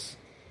find this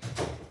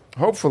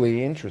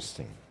hopefully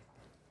interesting.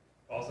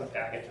 Also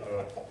package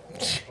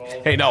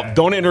Hey, no,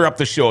 don't interrupt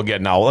the show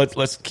again now.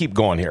 Let's keep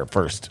going here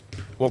first.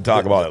 We'll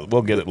talk about it.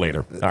 We'll get it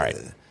later. All right.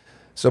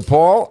 So,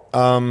 Paul,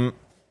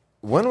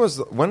 when was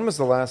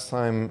the last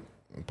time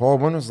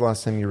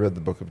you read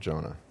the book of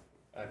Jonah?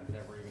 I've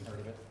never even heard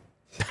of it.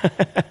 It's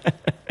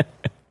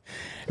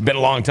been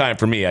a long time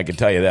for me, I can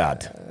tell you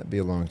that. It'd be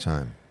a long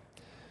time.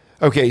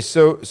 Okay,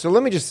 so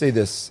let me just say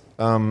this,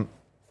 and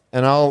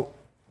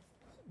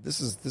This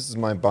is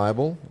my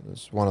Bible.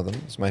 It's one of them.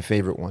 It's my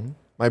favorite one.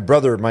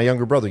 My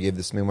younger brother, gave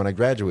this to me when I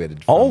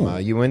graduated from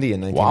UIndy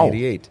in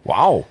 1988.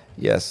 Wow.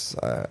 Yes,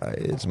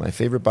 it's my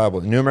favorite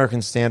Bible. New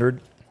American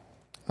Standard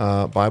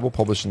Bible,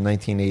 published in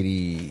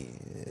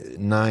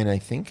 1989, I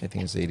think. I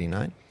think it's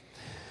 89.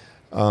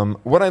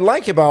 What I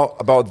like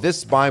about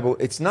this Bible,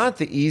 it's not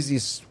the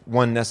easiest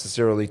one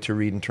necessarily to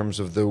read in terms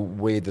of the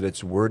way that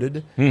it's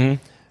worded.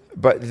 Mm-hmm.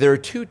 But there are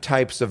two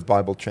types of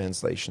Bible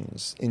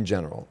translations in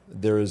general.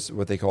 There's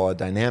what they call a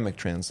dynamic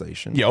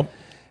translation. Yep.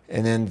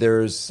 And then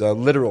there's a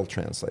literal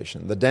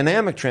translation. The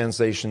dynamic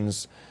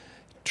translations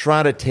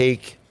try to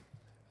take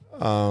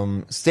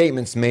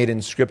statements made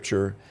in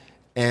Scripture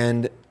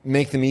and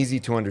make them easy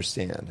to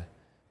understand.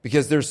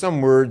 Because there's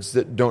some words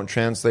that don't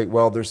translate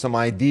well. There's some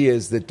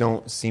ideas that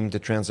don't seem to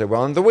translate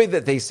well. And the way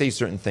that they say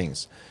certain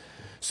things.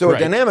 So right. A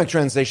dynamic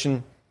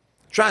translation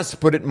tries to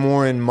put it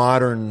more in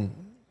modern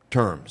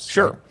terms.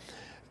 Sure. Right?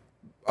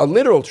 A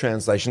literal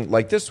translation,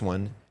 like this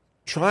one,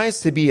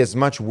 tries to be as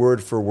much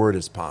word for word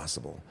as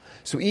possible.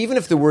 So even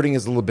if the wording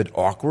is a little bit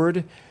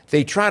awkward,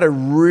 they try to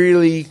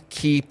really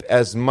keep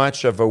as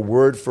much of a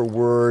word for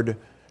word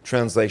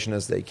translation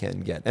as they can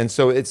get. And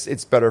so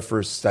it's better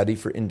for study,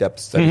 for in-depth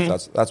studies.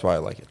 Mm-hmm. That's why I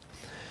like it.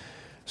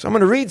 So I'm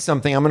going to read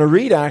something. I'm going to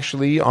read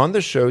actually on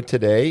the show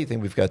today. I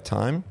think we've got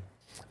time.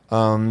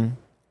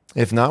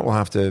 If not, we'll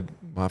have to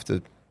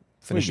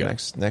finish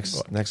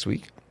next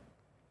week.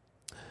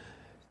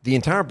 The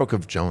entire book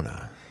of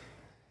Jonah.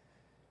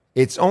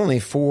 It's only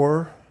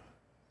 4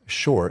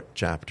 short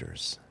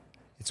chapters.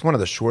 It's one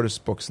of the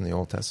shortest books in the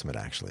Old Testament,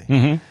 actually.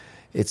 Mm-hmm.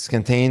 It's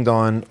contained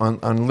on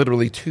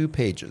literally 2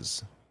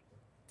 pages.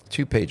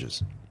 2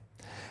 pages.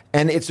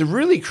 And it's a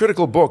really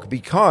critical book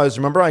because,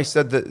 remember I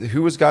said that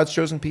who was God's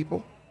chosen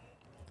people?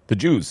 The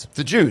Jews.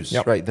 The Jews,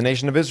 yep. Right, the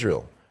nation of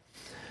Israel.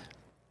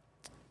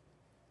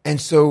 And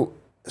so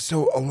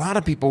a lot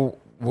of people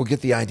will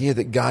get the idea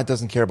that God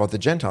doesn't care about the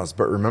Gentiles.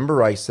 But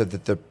remember I said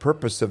that the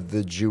purpose of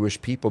the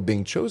Jewish people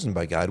being chosen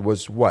by God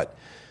was what?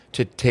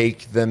 To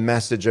take the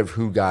message of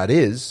who God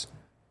is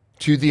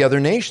to the other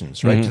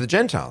nations, right? Mm-hmm. To the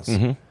Gentiles,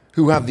 mm-hmm.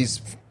 who have these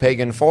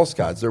pagan false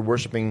gods. They're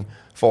worshiping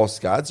false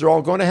gods. They're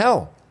all going to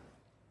hell.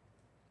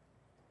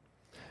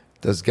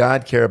 Does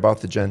God care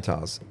about the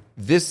Gentiles?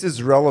 This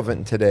is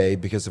relevant today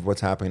because of what's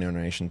happening in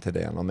our nation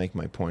today, and I'll make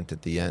my point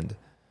at the end.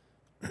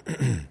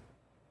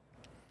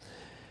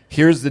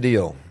 Here's the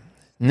deal.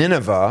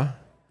 Nineveh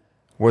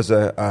was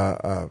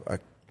a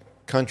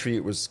country.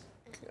 It was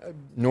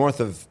north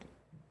of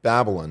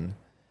Babylon.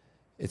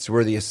 It's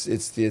where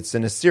it's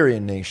an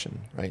Assyrian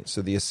nation, right?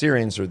 So the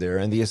Assyrians are there,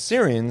 and the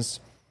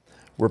Assyrians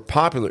were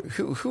popular.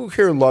 Who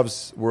here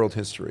loves world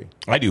history?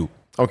 I do.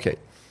 Okay,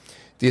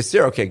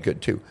 okay,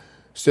 good too.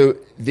 So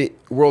the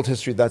world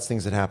history, that's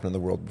things that happened in the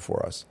world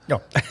before us.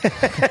 No.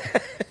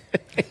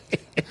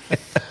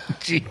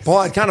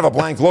 Paul had kind of a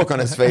blank look on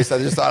his face. I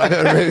just thought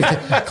I'd maybe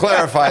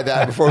clarify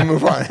that before we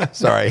move on.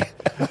 Sorry.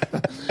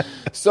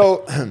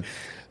 So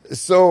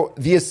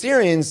the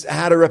Assyrians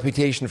had a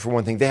reputation for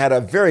one thing. They had a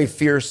very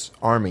fierce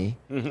army.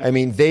 Mm-hmm. I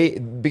mean,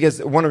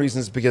 because one of the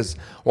reasons because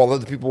while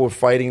other people were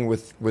fighting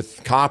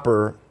with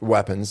copper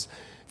weapons,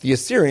 the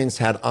Assyrians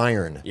had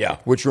iron,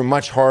 which were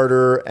much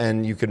harder,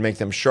 and you could make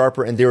them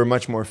sharper, and they were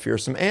much more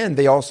fearsome. And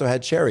they also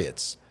had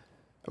chariots.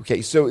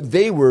 Okay, so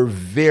they were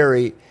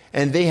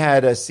and they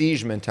had a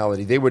siege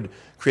mentality. They would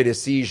create a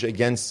siege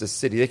against a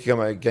city. They could come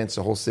against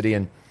a whole city.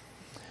 And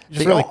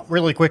just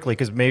really quickly,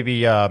 because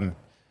maybe I'm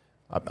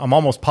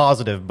almost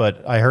positive,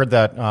 but I heard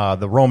that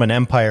the Roman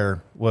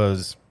Empire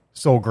was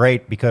so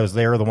great because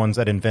they were the ones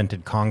that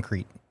invented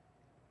concrete.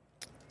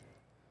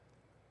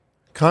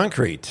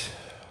 Concrete?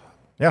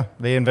 Yeah,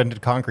 they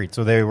invented concrete.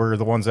 So they were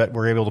the ones that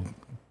were able to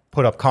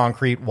put up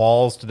concrete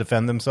walls to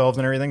defend themselves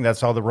and everything.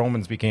 That's how the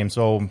Romans became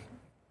so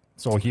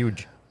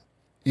huge.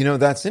 You know,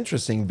 that's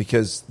interesting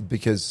because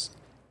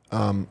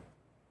the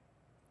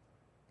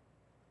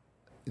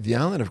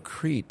island of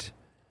Crete,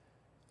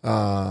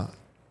 the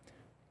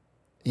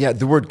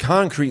word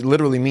concrete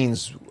literally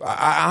means,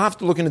 I have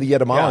to look into the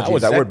etymology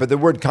of that word, but the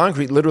word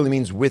concrete literally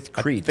means with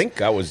Crete. I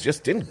think I was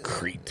just in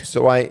Crete.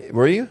 So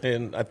were you?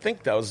 And I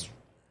think that was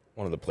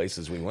one of the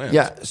places we went.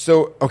 Yeah,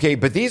 so, okay,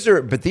 but these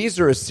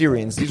are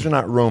Assyrians. These are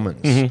not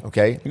Romans, mm-hmm.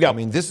 Okay? Yeah. I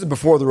mean, this is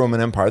before the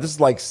Roman Empire. This is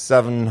like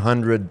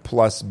 700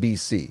 plus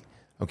BC.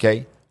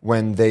 Okay,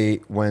 when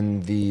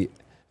the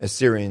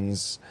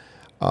Assyrians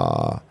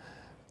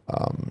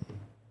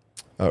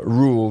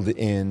ruled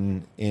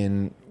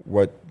in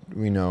what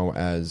we know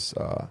as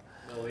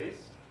Middle East.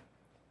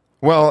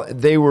 Well,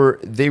 they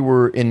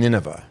were in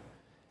Nineveh,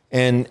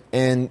 and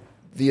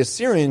the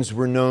Assyrians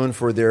were known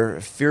for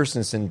their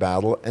fierceness in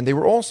battle, and they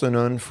were also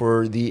known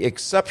for the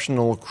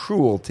exceptional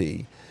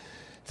cruelty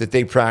that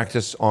they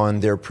practiced on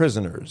their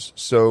prisoners.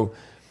 So,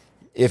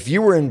 if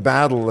you were in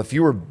battle, if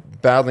you were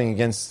battling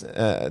against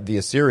the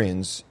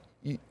Assyrians,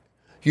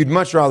 you'd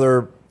much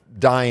rather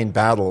die in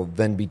battle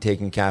than be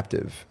taken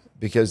captive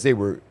because they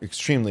were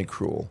extremely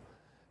cruel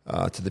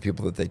to the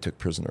people that they took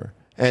prisoner.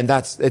 And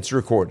it's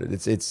recorded.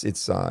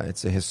 It's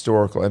a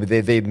historical. I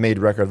mean, they made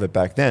record of it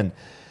back then,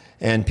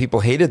 and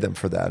people hated them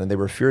for that, and they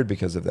were feared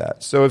because of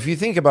that. So if you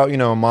think about,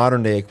 a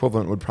modern day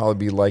equivalent would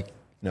probably be like,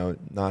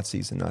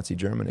 Nazis in Nazi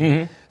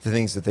Germany, the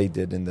things that they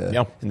did in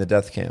the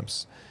death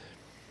camps.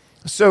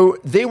 So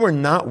they were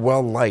not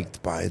well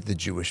liked by the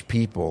Jewish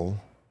people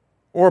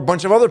or a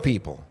bunch of other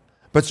people,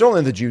 but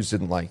certainly the Jews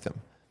didn't like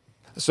them.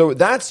 So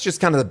that's just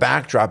kind of the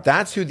backdrop.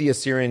 That's who the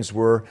Assyrians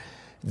were.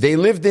 They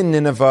lived in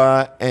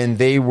Nineveh, and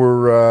they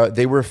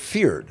were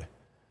feared,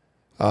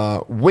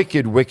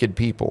 wicked, wicked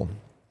people.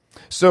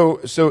 So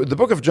the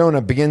book of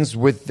Jonah begins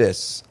with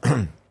this: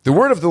 the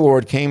word of the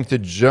Lord came to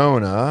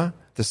Jonah,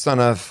 the son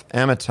of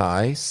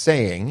Amittai,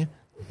 saying,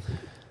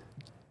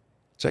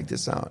 check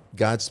this out.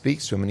 God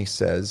speaks to him, and he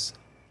says,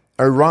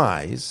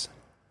 "Arise,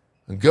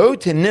 go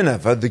to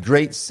Nineveh, the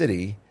great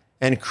city,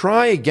 and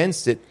cry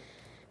against it,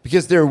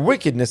 because their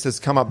wickedness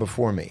has come up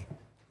before me."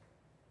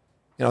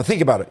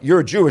 Think about it. You're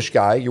a Jewish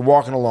guy. You're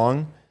walking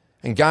along,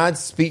 and God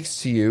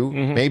speaks to you.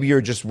 Maybe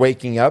you're just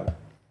waking up.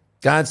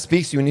 God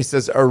speaks to you, and he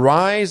says,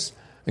 "Arise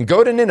and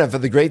go to Nineveh,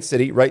 the great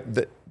city," right?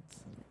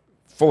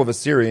 Full of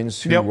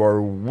Assyrians who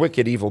are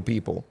wicked, evil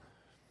people.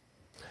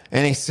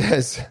 And he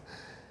says,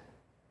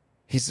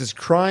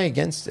 cry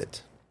against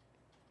it.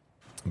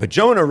 But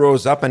Jonah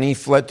rose up, and he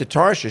fled to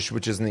Tarshish,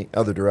 which is in the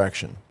other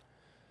direction,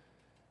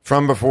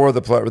 from before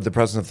the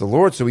presence of the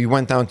Lord. So he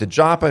went down to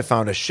Joppa,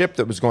 found a ship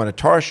that was going to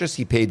Tarshish.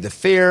 He paid the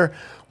fare,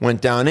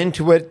 went down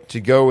into it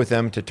to go with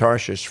them to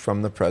Tarshish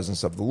from the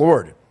presence of the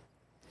Lord.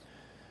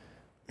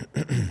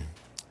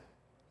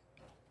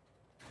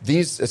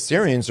 These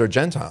Assyrians are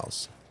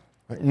Gentiles.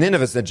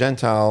 Nineveh is a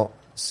Gentile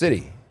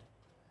city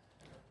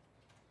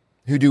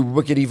who do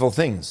wicked, evil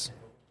things.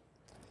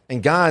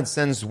 And God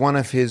sends one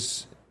of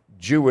his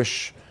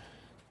Jewish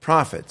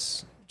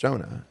prophets,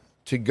 Jonah,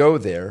 to go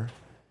there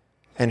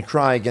and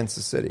cry against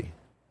the city.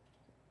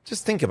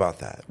 Just think about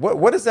that.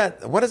 What does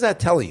that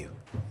tell you?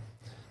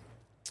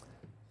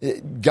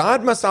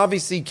 God must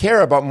obviously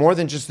care about more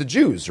than just the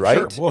Jews,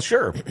 right? Sure. Well,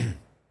 sure.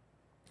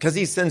 Because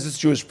he sends this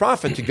Jewish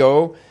prophet to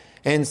go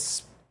and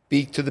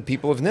speak to the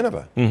people of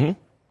Nineveh.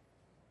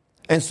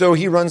 And so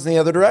he runs in the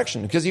other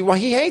direction because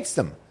he hates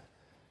them.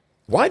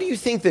 Why do you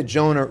think that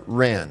Jonah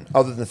ran,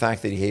 other than the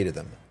fact that he hated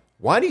them?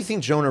 Why do you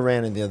think Jonah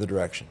ran in the other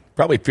direction?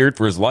 Probably feared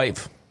for his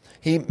life.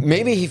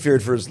 Maybe he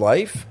feared for his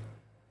life.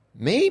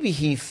 Maybe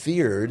he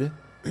feared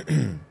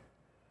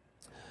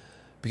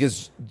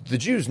because the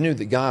Jews knew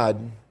that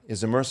God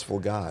is a merciful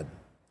God,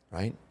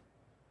 right?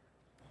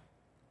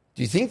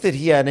 Do you think that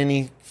he had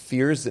any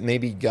fears that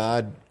maybe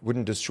God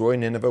wouldn't destroy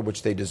Nineveh,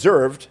 which they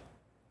deserved,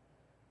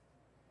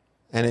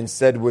 and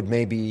instead would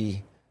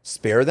maybe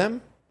spare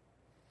them?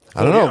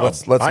 I don't know.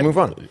 Let's move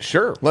on.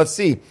 Sure. Let's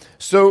see.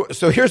 So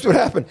here's what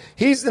happened.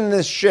 He's in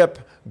this ship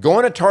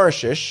going to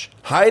Tarshish,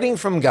 hiding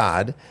from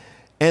God,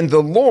 and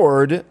the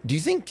Lord, do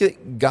you think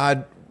that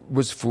God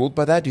was fooled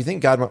by that? Do you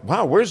think God went,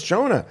 wow, where's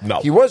Jonah? No.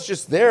 He was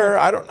just there.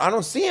 I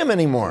don't see him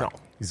anymore. No.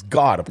 He's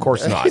God, of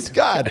course not. He's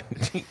God.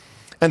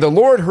 And the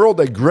Lord hurled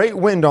a great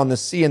wind on the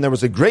sea, and there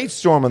was a great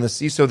storm on the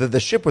sea, so that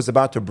the ship was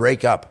about to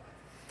break up.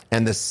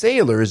 And the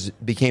sailors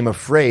became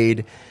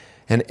afraid,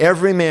 and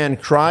every man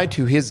cried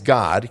to his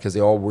God, because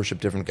they all worship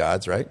different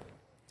gods, right?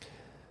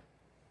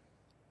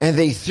 And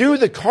they threw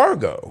the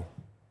cargo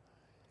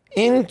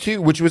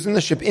which was in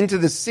the ship, into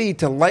the sea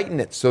to lighten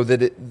it so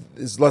that it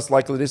is less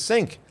likely to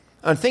sink.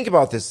 And think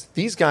about this.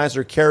 These guys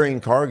are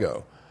carrying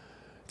cargo.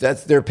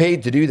 They're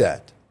paid to do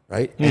that,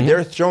 right? And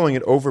they're throwing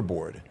it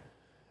overboard.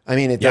 I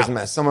mean, it doesn't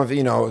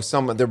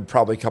matter. There were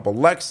probably a couple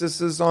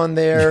Lexuses on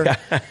there,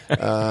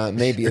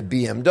 maybe a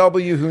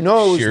BMW. Who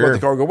knows what the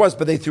cargo was?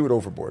 But they threw it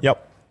overboard.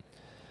 Yep.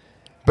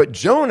 But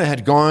Jonah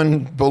had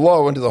gone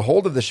below into the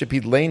hold of the ship.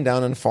 He'd lain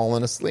down and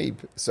fallen asleep.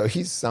 So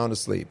he's sound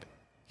asleep.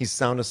 He's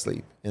sound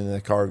asleep in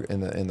the cargo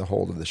in the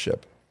hold of the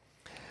ship.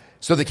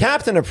 So the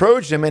captain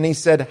approached him and he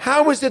said,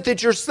 "How is it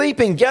that you're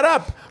sleeping? Get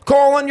up,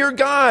 call on your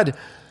God.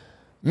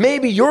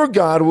 Maybe your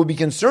God will be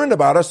concerned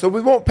about us so we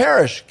won't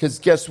perish." Because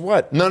guess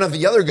what? None of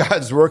the other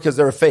gods were, because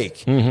they're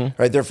fake.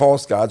 Right? They're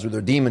false gods or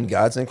they're demon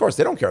gods. And of course,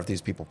 they don't care if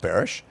these people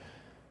perish.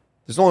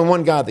 There's only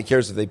one God that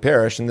cares if they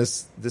perish. And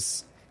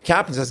this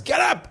captain says,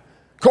 "Get up,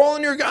 call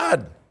on your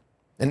God."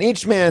 And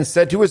each man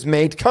said to his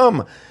mate,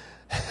 "Come,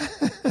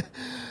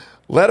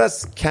 let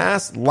us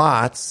cast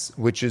lots,"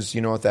 which is,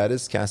 you know what that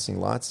is, casting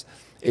lots?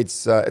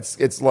 It's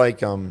like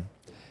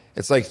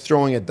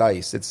throwing a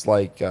dice. It's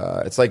like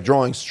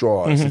drawing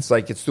straws.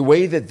 It's the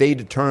way that they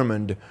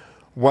determined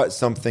what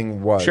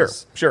something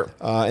was. Sure.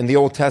 In the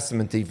Old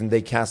Testament, even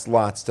they cast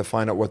lots to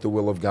find out what the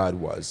will of God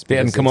was. They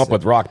hadn't come up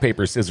with rock,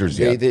 paper, scissors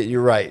yet.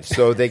 You're right.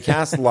 So they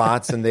cast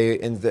lots, and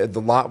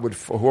the lot would,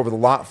 whoever the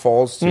lot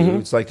falls to,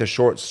 it's like a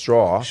short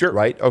straw. Sure.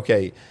 Right.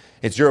 Okay.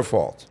 It's your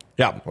fault.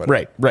 Yeah.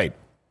 Whatever. Right.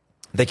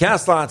 They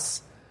cast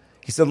lots.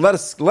 He said, let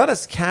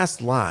us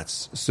cast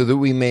lots so that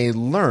we may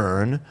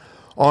learn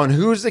on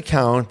whose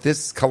account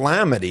this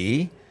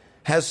calamity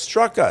has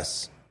struck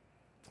us.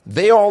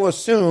 They all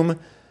assume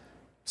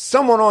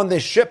Someone on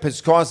this ship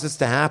has caused this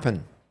to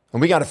happen,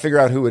 and we got to figure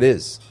out who it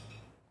is.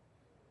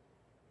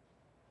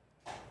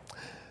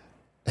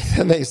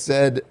 And they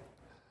said,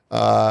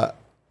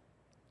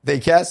 they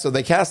cast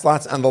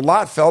lots, and the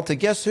lot fell to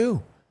guess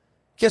who?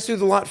 Guess who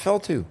the lot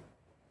fell to?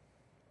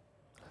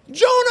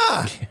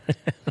 Jonah!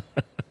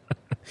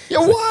 Yeah,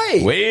 why?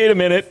 Wait a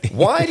minute.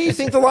 Why do you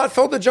think the lot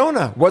fell to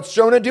Jonah? What's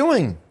Jonah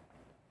doing?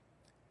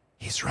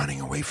 He's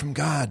running away from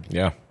God.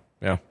 Yeah.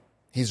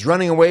 He's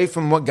running away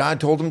from what God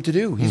told him to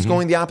do. He's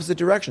going the opposite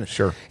direction.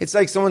 Sure. It's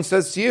like someone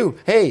says to you,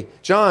 "Hey,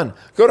 John,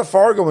 go to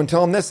Fargo and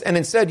tell him this," and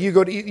instead you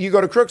go to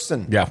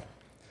Crookston. Yeah.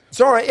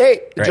 Sorry,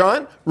 hey, Right.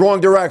 John, wrong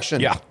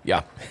direction.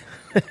 Yeah.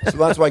 So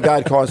that's why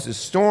God caused this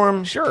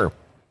storm. Sure.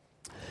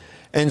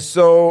 And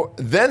so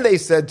then they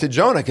said to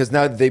Jonah, because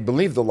now they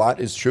believe the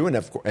lot is true, and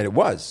it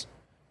was.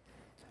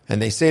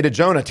 And they say to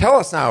Jonah, "Tell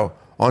us now,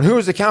 on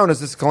whose account has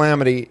this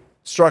calamity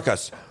struck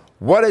us?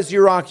 What is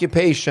your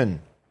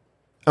occupation?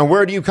 And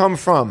where do you come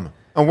from?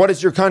 And what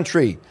is your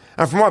country?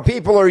 And from what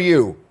people are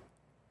you?"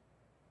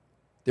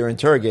 They're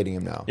interrogating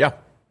him now. Yeah.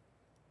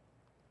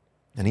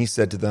 And he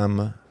said to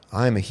them,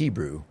 "I am a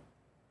Hebrew,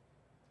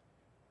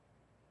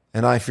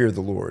 and I fear the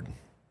Lord.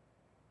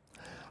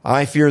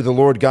 I fear the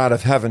Lord God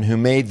of heaven, who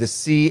made the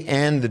sea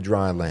and the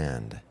dry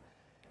land."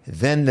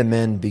 Then the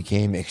men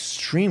became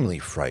extremely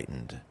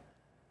frightened.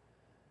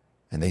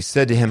 And they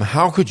said to him,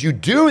 "How could you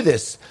do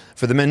this?"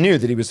 For the men knew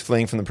that he was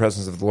fleeing from the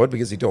presence of the Lord,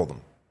 because he told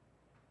them.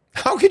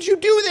 How could you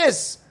do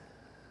this?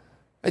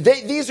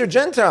 These are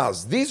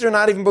Gentiles. These are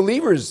not even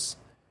believers.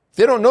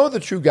 They don't know the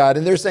true God.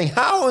 And they're saying,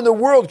 how in the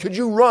world could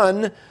you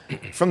run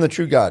from the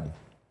true God?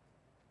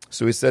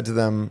 So he said to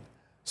them,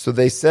 so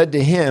they said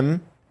to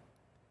him,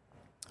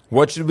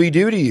 "What should we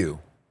do to you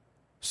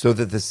so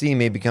that the sea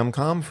may become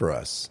calm for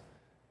us?"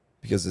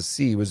 Because the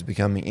sea was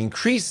becoming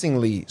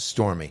increasingly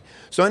stormy.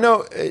 So I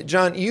know,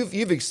 John,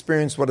 you've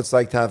experienced what it's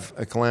like to have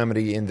a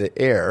calamity in the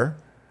air,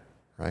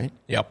 right?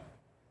 Yep.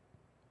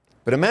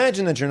 But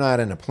imagine that you're not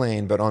in a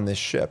plane, but on this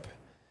ship,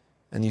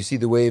 and you see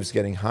the waves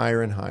getting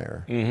higher and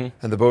higher, and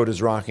the boat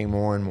is rocking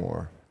more and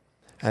more.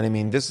 And I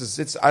mean,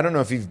 it's. I don't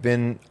know if you've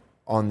been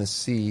on the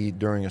sea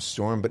during a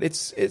storm, but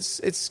it's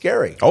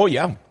scary. Oh,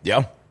 yeah.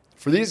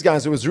 For these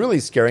guys, it was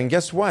really scary. And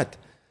guess what?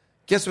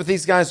 Guess what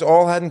these guys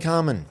all had in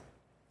common?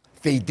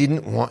 They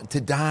didn't want to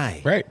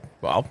die. Right.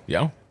 Well,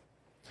 yeah.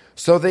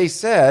 So they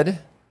said,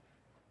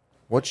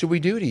 "What should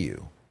we do to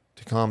you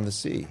to calm the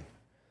sea?"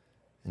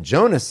 And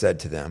Jonah said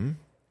to them,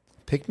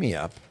 "Pick me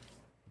up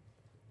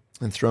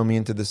and throw me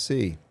into the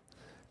sea.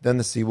 Then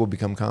the sea will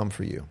become calm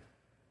for you.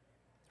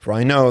 For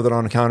I know that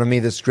on account of me,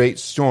 this great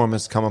storm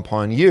has come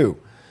upon you."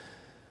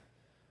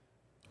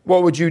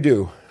 What would you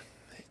do?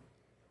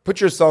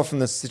 Put yourself in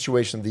the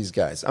situation of these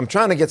guys. I'm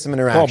trying to get some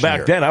interaction. Well,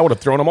 back then, I would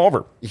have thrown them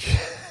over.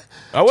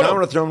 I would John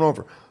would have thrown him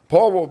over.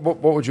 Paul,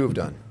 what would you have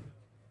done?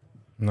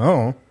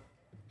 No.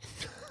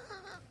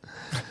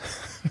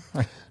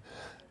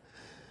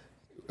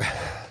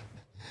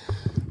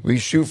 We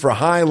shoot for a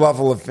high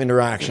level of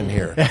interaction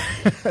here.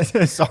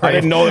 Sorry. I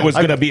didn't know it was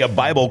going to be a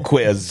Bible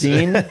quiz.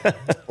 Dean?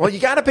 Well, you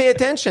got to pay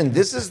attention.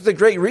 This is the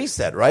Great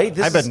Reset, right?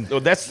 That's what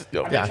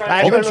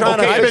we're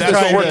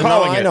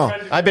calling it.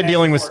 I've been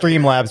dealing with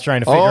Streamlabs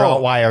trying to figure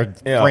out why our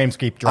frames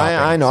keep dropping.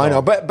 I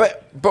know.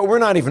 But we're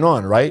not even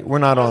on, right? We're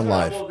not on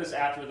live. This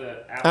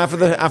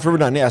after we're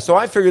done, yeah. So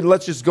I figured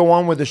let's just go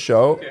on with the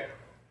show,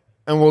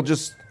 and we'll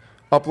just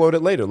upload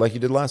it later, like you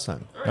did last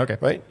time. Okay.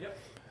 Right?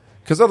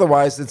 Because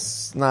otherwise,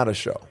 it's not a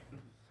show.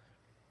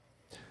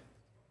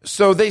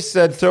 So they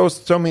said, throw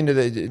me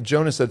into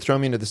Jonah said, "Throw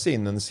me into the sea,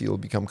 and then the sea will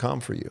become calm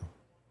for you."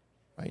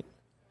 Right?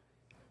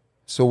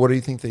 So what do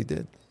you think they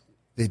did?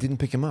 They didn't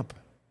pick him up.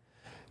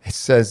 It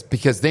says,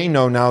 because they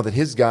know now that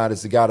his God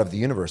is the God of the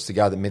universe, the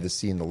God that made the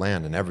sea and the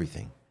land and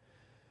everything.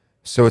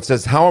 So it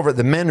says, however,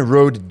 the men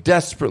rowed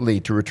desperately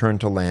to return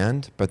to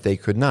land, but they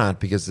could not,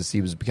 because the sea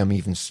was becoming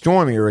even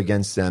stormier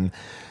against them.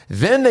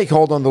 Then they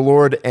called on the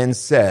Lord and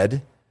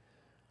said,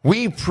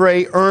 "We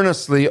pray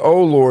earnestly,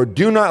 O Lord,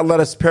 do not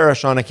let us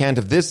perish on account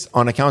of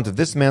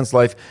this man's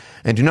life,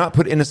 and do not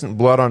put innocent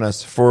blood on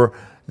us, for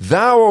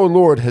thou, O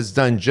Lord, hast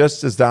done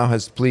just as thou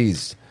hast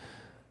pleased."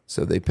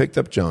 So they picked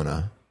up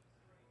Jonah,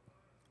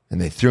 and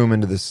they threw him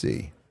into the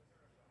sea.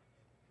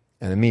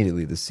 And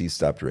immediately the sea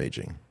stopped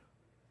raging.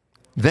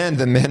 Then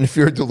the men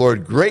feared the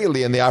Lord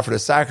greatly, and they offered a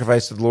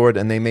sacrifice to the Lord,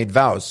 and they made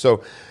vows.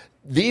 So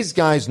these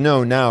guys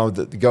know now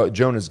that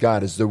Jonah's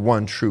God is the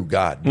one true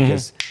God,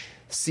 because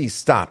the sea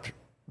stopped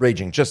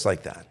raging just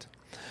like that.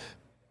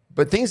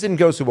 But things didn't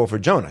go so well for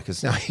Jonah,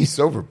 because now he's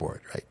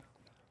overboard, right?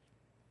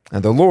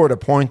 And the Lord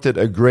appointed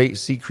a great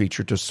sea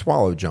creature to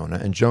swallow Jonah,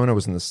 and Jonah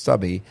was in the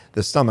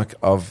stomach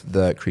of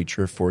the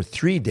creature for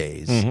 3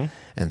 days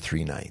and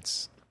 3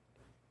 nights.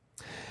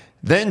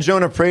 Then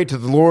Jonah prayed to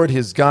the Lord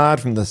his God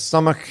from the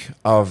stomach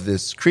of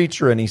this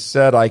creature, and he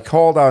said, "I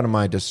called out in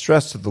my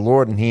distress to the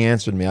Lord, and he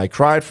answered me. I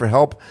cried for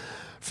help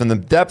from the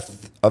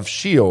depth of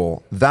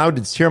Sheol. Thou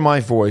didst hear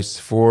my voice,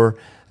 for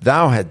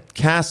thou had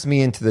cast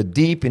me into the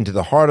deep, into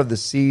the heart of the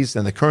seas,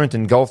 and the current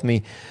engulfed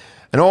me.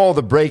 and all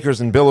the breakers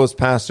and billows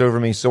passed over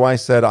me. So I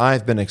said, I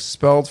have been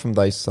expelled from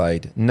thy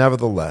sight.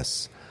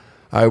 Nevertheless,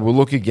 I will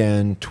look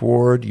again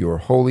toward your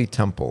holy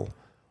temple.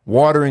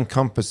 Water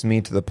encompassed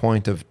me to the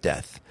point of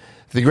death.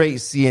 The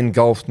great sea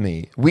engulfed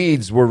me.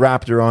 Weeds were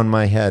wrapped around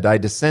my head. I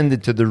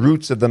descended to the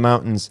roots of the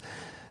mountains.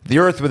 The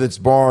earth with its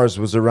bars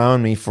was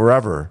around me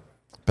forever.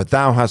 But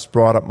thou hast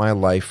brought up my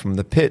life from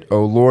the pit,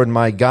 O Lord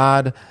my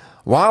God.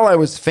 While I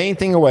was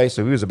fainting away,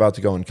 so he was about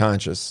to go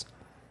unconscious,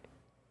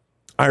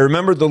 I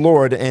remembered the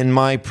Lord, and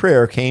my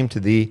prayer came to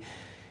thee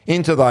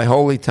into thy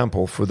holy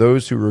temple. For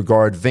those who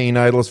regard vain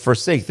idols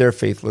forsake their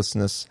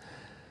faithlessness.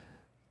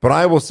 But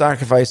I will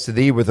sacrifice to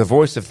thee with a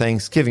voice of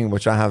thanksgiving,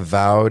 which I have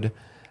vowed.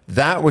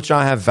 That which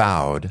I have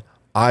vowed,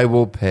 I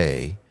will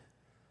pay.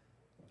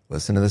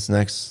 Listen to this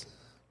next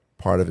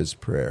part of his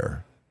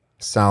prayer.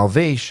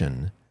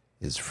 Salvation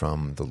is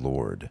from the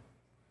Lord.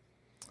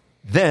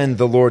 Then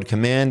the Lord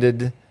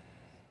commanded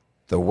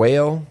the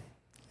whale,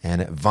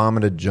 and it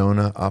vomited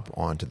Jonah up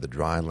onto the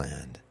dry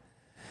land.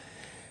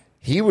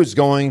 He was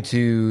going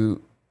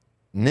to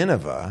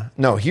Nineveh.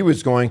 No, he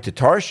was going to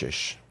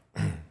Tarshish.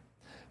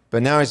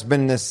 But now he's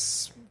been in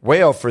this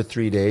whale for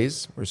 3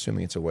 days. We're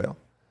assuming it's a whale.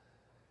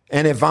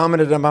 And it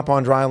vomited him up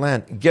on dry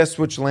land. Guess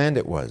which land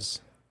it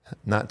was?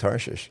 Not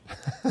Tarshish.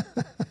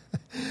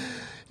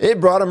 It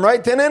brought him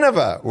right to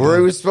Nineveh, where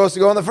he was supposed to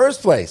go in the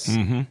first place.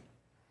 Mm-hmm.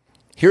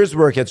 Here's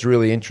where it gets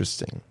really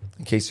interesting,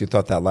 in case you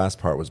thought that last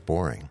part was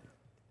boring.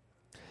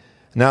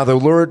 Now the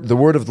word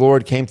of the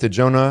Lord came to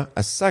Jonah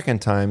a second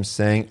time,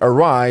 saying,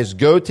 Arise,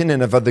 go to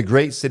Nineveh, the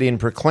great city, and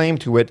proclaim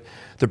to it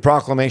the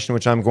proclamation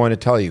which I'm going to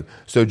tell you.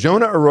 So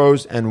Jonah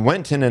arose and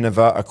went to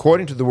Nineveh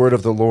according to the word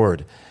of the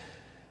Lord.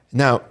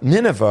 Now,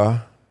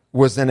 Nineveh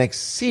was an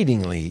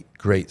exceedingly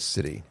great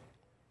city.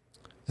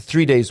 A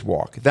 3 days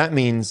walk. That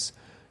means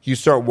you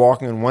start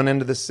walking on one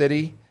end of the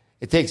city,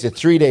 it takes you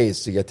 3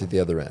 days to get to the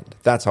other end.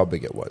 That's how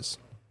big it was.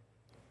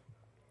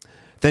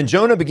 Then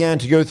Jonah began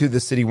to go through the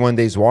city 1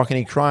 day's walk, and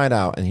he cried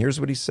out. And here's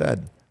what he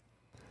said.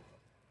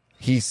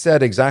 He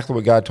said exactly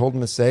what God told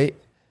him to say.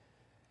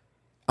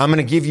 I'm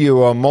going to give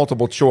you a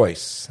multiple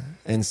choice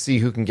and see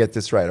who can get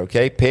this right,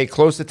 okay? Pay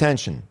close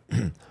attention.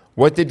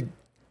 What did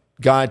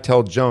God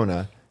tell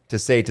Jonah to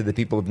say to the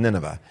people of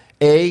Nineveh?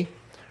 A,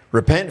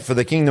 repent, for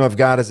the kingdom of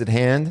God is at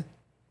hand.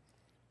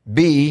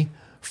 B,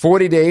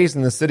 40 days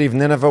and the city of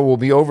Nineveh will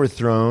be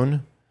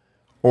overthrown.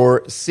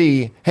 Or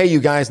C, hey, you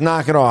guys,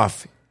 knock it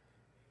off.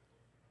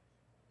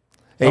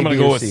 I'm going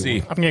to go with C.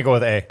 I'm going to go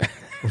with A.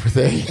 With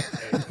A.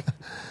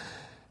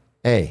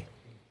 A.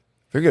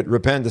 Very good.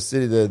 Repent, the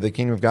city, the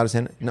kingdom of God is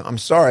in. No, I'm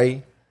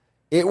sorry.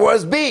 It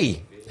was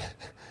B.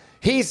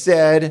 He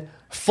said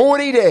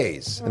 40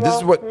 days. And this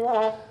is what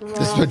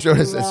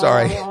Jonah said.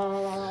 Sorry.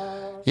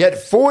 Yet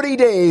 40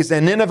 days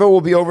and Nineveh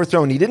will be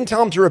overthrown. He didn't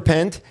tell him to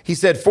repent. He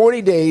said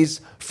 40 days,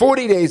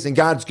 and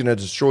God's going to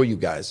destroy you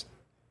guys.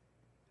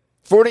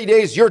 40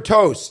 days, you're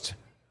toast.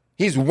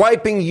 He's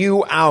wiping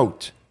you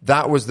out.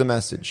 That was the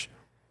message.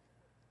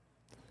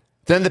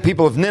 Then the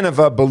people of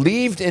Nineveh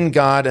believed in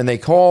God, and they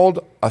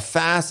called a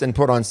fast and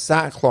put on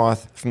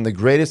sackcloth from the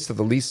greatest to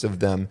the least of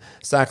them.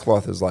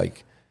 Sackcloth is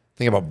like,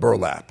 think about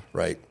burlap,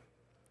 right?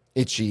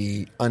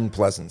 Itchy,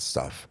 unpleasant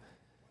stuff.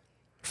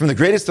 From the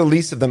greatest to the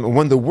least of them,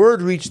 when the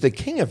word reached the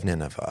king of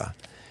Nineveh,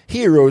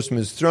 he arose from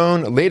his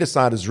throne, laid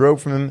aside his robe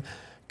from him,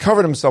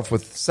 covered himself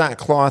with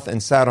sackcloth,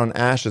 and sat on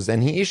ashes.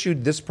 And he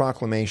issued this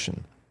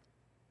proclamation.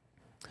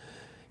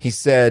 He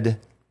said,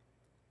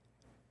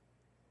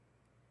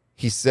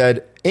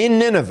 in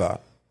Nineveh,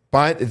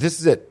 this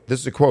is it,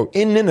 this is a quote,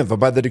 in Nineveh,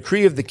 by the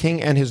decree of the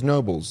king and his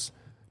nobles,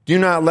 do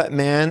not let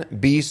man,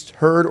 beast,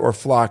 herd, or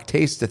flock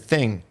taste a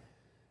thing.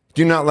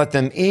 Do not let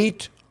them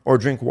eat or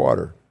drink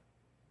water.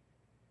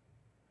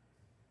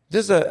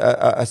 This is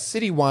a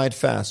citywide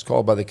fast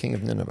called by the king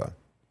of Nineveh.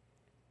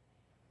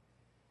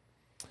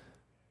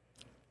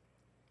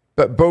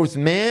 But both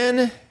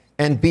man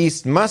and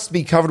beast must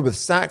be covered with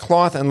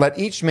sackcloth, and let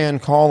each man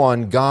call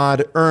on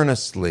God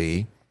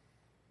earnestly,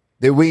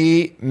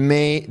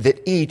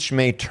 that each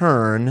may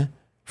turn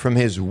from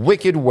his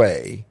wicked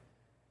way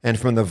and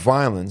from the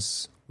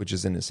violence which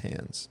is in his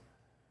hands.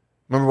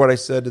 Remember what I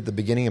said at the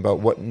beginning about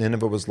what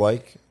Nineveh was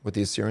like, what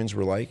the Assyrians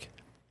were like?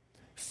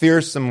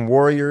 Fearsome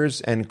warriors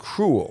and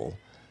cruel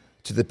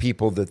to the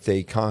people that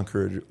they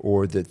conquered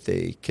or that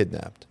they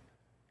kidnapped.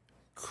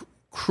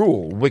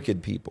 Cruel,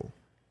 wicked people.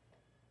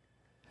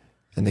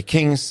 And the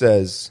king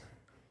says,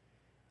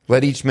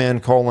 let each man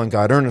call on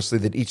God earnestly,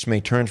 that each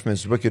may turn from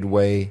his wicked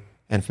way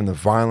and from the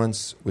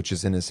violence which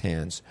is in his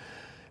hands.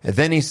 And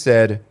then he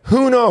said,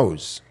 who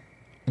knows?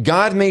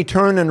 God may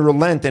turn and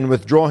relent and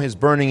withdraw his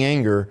burning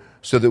anger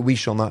so that we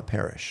shall not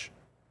perish.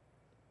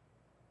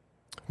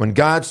 When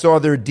God saw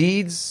their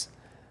deeds,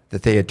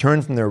 that they had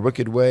turned from their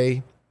wicked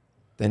way,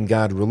 then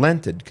God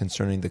relented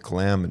concerning the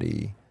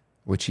calamity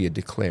which he had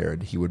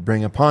declared he would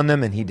bring upon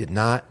them, and he did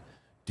not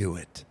do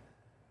it.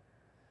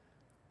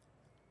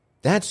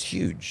 That's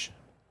huge.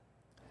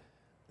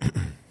 I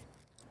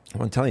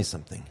want to tell you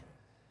something.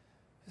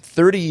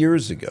 30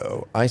 years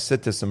ago, I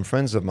said to some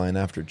friends of mine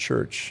after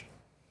church,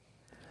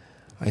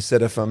 I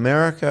said, if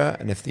America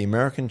and if the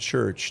American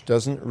church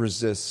doesn't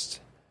resist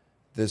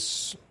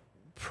this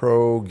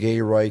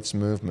pro-gay rights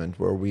movement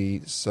where we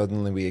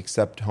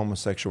accept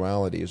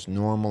homosexuality as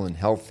normal and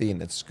healthy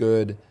and it's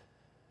good,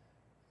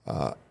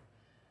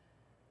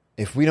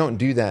 if we don't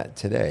do that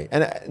today,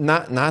 and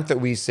not that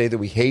we say that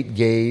we hate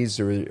gays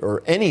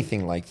or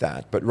anything like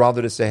that, but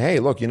rather to say, hey,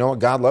 look, you know what?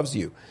 God loves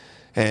you,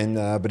 and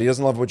but He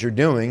doesn't love what you're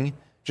doing.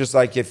 Just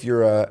like if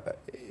you're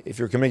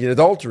committing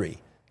adultery,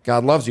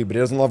 God loves you, but He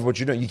doesn't love what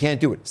you're doing. You can't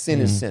do it.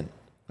 Sin is sin,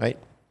 right?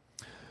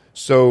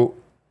 So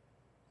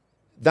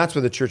that's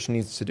what the church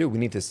needs to do. We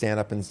need to stand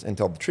up and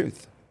tell the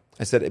truth.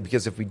 I said,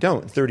 because if we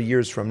don't, 30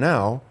 years from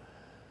now,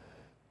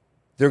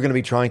 they're going to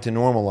be trying to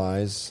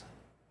normalize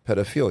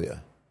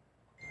pedophilia.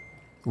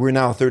 We're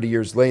now 30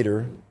 years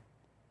later,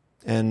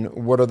 and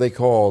what are they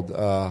called?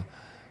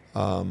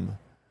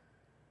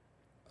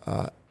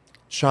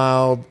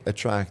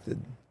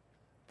 Child-attracted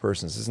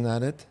persons, isn't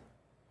that it?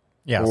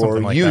 Yeah, or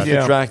something like youth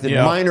that. attracted,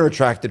 minor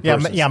attracted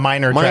persons.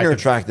 Minor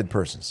attracted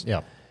persons.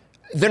 Yeah.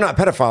 They're not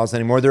pedophiles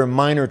anymore. They're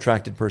minor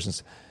attracted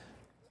persons.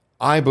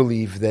 I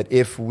believe that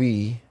if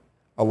we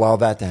allow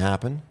that to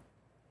happen,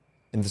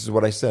 and this is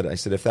what I said,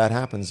 if that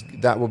happens,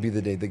 that will be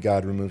the day that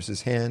God removes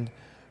His hand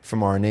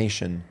from our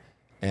nation,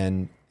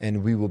 and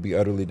we will be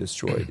utterly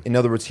destroyed. In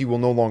other words, He will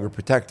no longer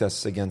protect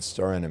us against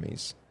our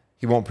enemies.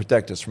 He won't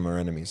protect us from our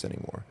enemies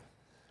anymore.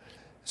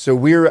 So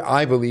we're,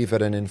 I believe,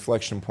 at an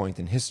inflection point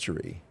in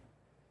history,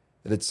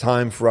 that it's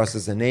time for us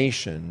as a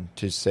nation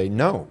to say,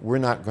 no, we're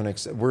not going to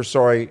accept. We're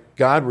sorry,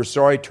 God, we're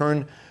sorry.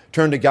 Turn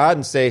to God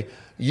and say,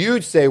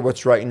 you say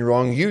what's right and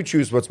wrong. You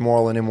choose what's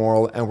moral and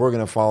immoral, and we're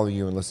going to follow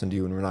you and listen to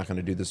you, and we're not going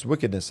to do this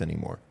wickedness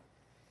anymore.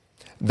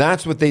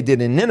 That's what they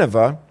did in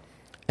Nineveh.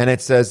 And it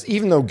says,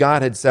 even though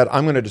God had said,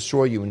 I'm going to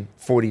destroy you in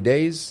 40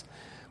 days,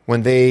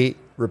 when they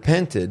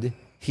repented,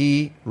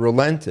 He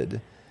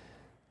relented,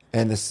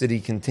 and the city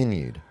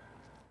continued.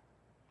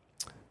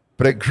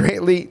 But it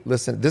greatly,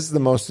 listen,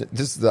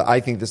 I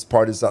think this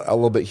part is a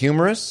little bit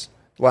humorous.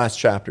 Last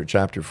chapter,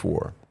 chapter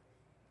 4.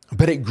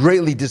 But it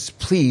greatly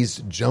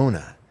displeased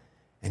Jonah,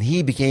 and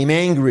he became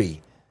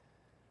angry.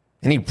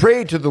 And he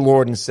prayed to the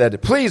Lord and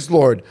said, please,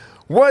 Lord,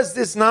 was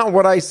this not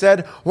what I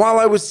said while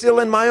I was still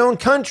in my own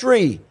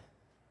country?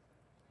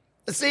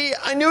 See,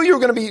 I knew you were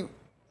going to be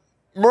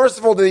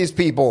merciful to these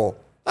people.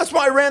 That's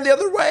why I ran the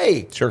other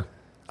way. Sure.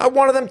 I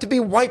wanted them to be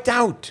wiped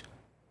out.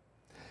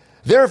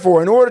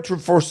 Therefore, in order to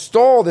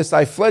forestall this,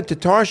 I fled to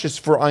Tarshish,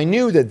 for I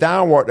knew that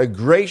thou art a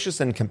gracious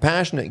and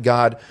compassionate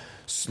God,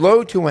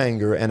 slow to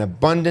anger and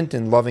abundant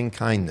in loving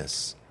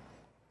kindness,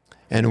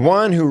 and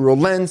one who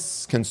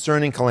relents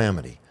concerning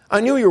calamity.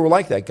 I knew you were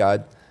like that,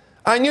 God.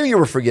 I knew you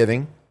were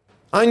forgiving.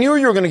 I knew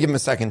you were going to give him a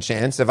second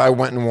chance if I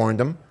went and warned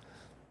him.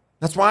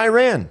 That's why I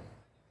ran.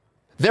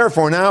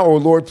 Therefore now, O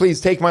Lord,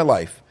 please take my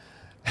life.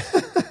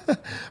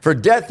 For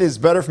death is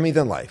better for me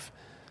than life.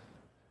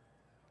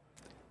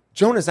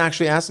 Jonah's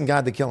actually asking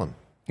God to kill him.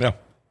 Yeah.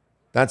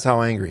 That's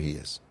how angry he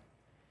is.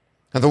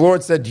 And the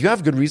Lord said, do you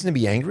have good reason to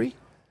be angry?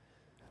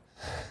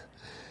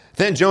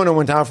 Then Jonah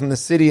went out from the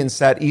city and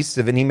sat east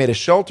of it, and he made a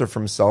shelter for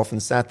himself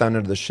and sat down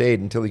under the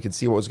shade until he could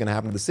see what was going to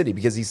happen to the city.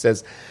 Because he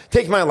says,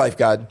 take my life,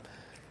 God.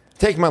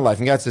 Take my life.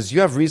 And God says, you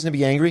have reason to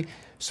be angry?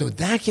 So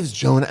that gives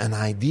Jonah an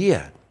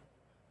idea.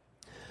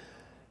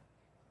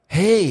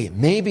 Hey,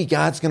 maybe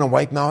God's going to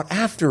wipe him out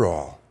after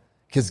all.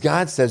 Because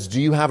God says,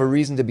 do you have a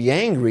reason to be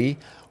angry?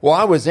 Well,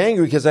 I was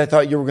angry because I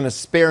thought you were going to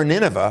spare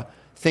Nineveh.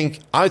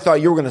 I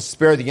thought you were going to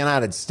spare the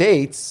United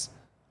States.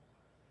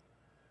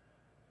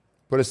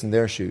 Put us in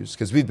their shoes,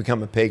 because we've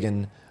become a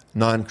pagan,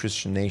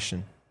 non-Christian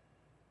nation,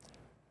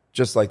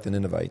 just like the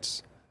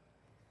Ninevites.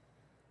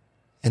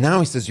 And now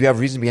he says, you have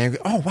reason to be angry.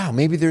 Oh, wow,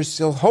 maybe there's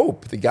still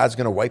hope that God's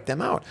going to wipe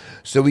them out.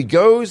 So he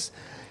goes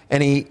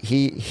and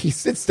he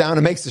sits down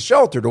and makes a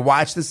shelter to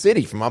watch the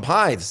city from up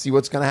high to see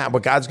what's going to happen,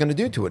 what God's going to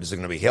do to it. Is it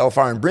going to be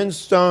hailfire and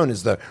brimstone?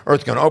 Is the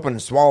earth going to open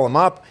and swallow them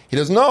up? He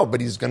doesn't know,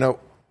 but he's going to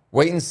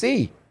wait and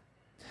see.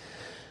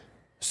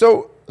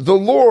 So the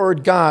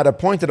Lord God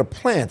appointed a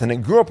plant, and it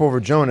grew up over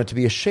Jonah to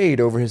be a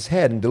shade over his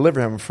head and deliver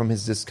him from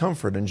his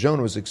discomfort. And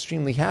Jonah was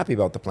extremely happy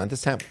about the plant.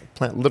 This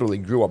plant literally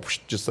grew up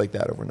just like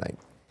that overnight.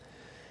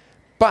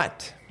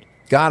 But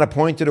God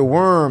appointed a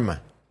worm.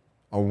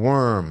 A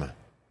worm.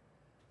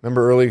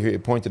 Remember earlier he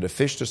appointed a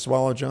fish to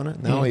swallow Jonah?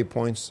 Now he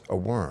appoints a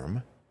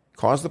worm,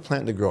 caused the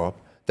plant to grow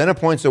up, then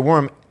appoints a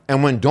worm.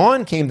 And when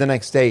dawn came the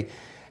next day,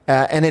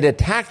 and it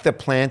attacked the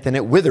plant, and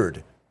it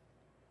withered.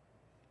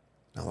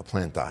 Now the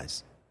plant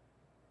dies.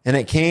 And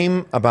it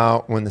came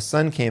about when the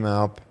sun came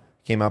up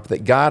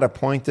that God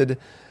appointed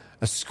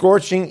a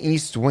scorching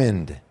east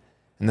wind,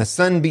 and the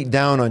sun beat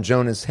down on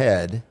Jonah's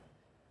head,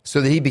 so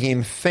that he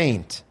became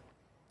faint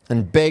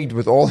and begged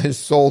with all his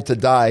soul to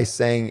die,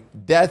 saying,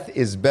 death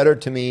is better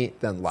to me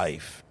than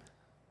life.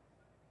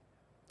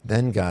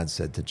 Then God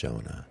said to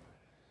Jonah,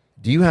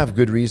 do you have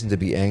good reason to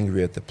be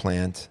angry at the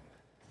plant?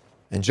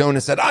 And Jonah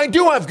said, I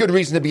do have good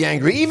reason to be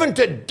angry, even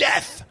to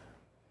death.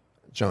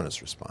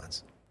 Jonah's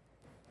response.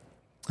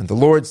 And the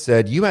Lord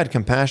said, you had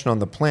compassion on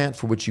the plant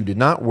for which you did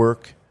not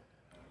work,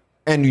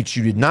 and which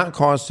you did not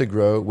cause to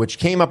grow, which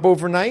came up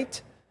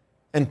overnight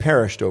and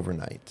perished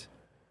overnight.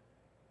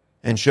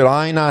 And should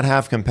I not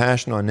have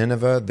compassion on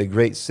Nineveh, the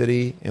great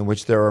city in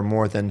which there are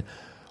more than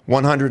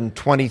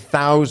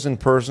 120,000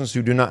 persons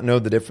who do not know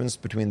the difference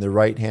between their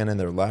right hand and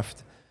their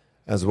left,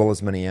 as well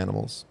as many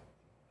animals?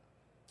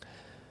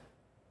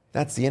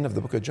 That's the end of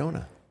the book of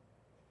Jonah.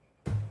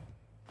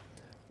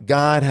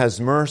 God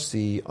has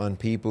mercy on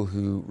people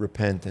who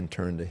repent and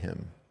turn to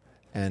him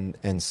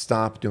and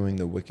stop doing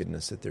the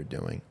wickedness that they're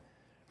doing.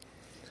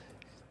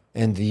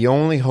 And the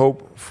only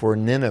hope for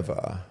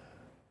Nineveh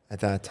at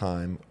that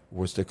time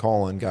was to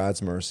call on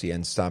God's mercy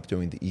and stop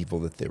doing the evil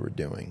that they were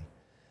doing.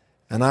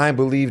 And I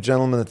believe,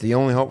 gentlemen, that the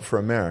only hope for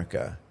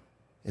America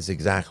is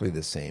exactly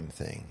the same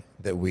thing,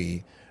 that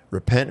we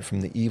repent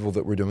from the evil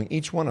that we're doing.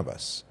 Each one of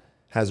us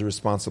has a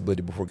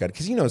responsibility before God,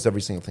 because he knows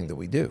every single thing that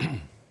we do.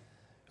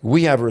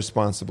 We have a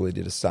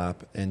responsibility to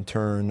stop and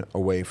turn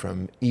away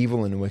from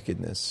evil and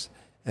wickedness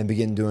and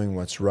begin doing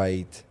what's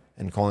right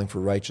and calling for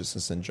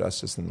righteousness and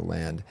justice in the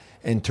land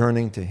and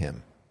turning to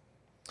him.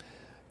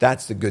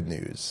 That's the good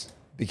news.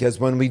 Because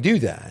when we do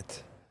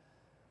that,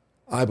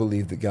 I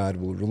believe that God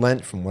will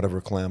relent from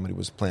whatever calamity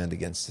was planned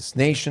against this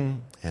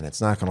nation, and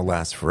it's not going to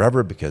last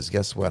forever, because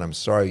guess what? I'm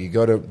sorry. You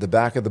go to the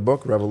back of the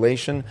book,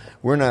 Revelation,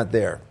 we're not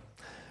there.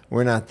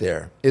 We're not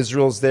there.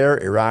 Israel's there.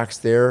 Iraq's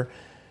there.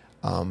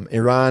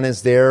 Iran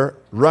is there.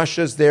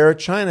 Russia's there.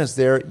 China's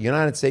there.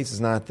 United States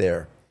is not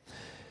there.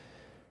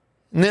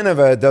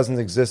 Nineveh doesn't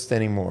exist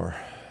anymore.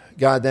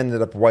 God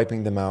ended up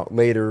wiping them out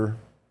later,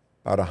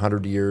 about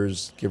 100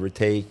 years, give or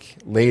take,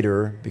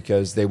 later,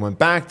 because they went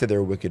back to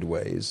their wicked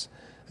ways,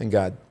 and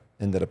God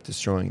ended up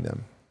destroying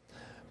them.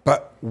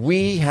 But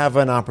we have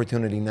an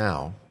opportunity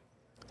now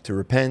to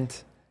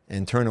repent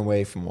and turn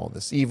away from all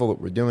this evil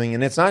that we're doing.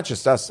 And it's not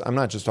just us. I'm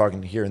not just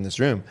talking here in this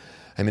room.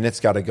 I mean,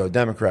 it's got to go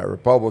Democrat,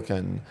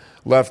 Republican,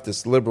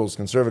 leftists, liberals,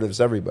 conservatives,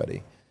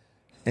 everybody.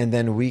 And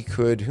then we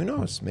could, who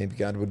knows, maybe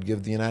God would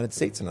give the United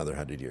States another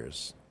 100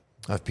 years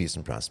of peace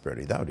and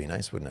prosperity. That would be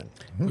nice, wouldn't it?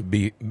 It would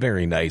be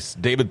very nice.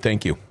 David,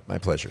 thank you. My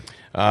pleasure.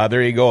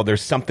 There you go.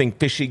 There's something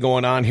fishy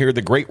going on here.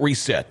 The Great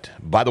Reset.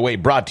 By the way,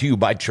 brought to you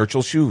by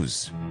Churchill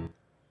Shoes.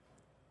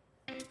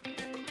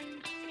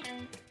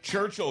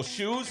 Churchill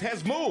Shoes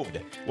has moved.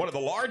 One of the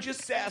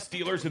largest SAS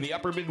dealers in the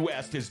upper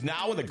Midwest is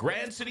now in the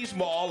Grand Cities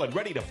Mall and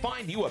ready to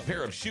find you a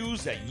pair of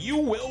shoes that you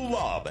will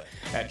love.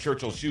 At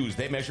Churchill Shoes,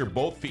 they measure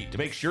both feet to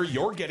make sure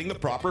you're getting the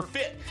proper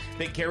fit.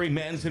 They carry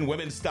men's and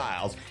women's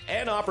styles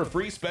and offer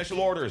free special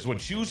orders when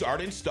shoes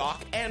aren't in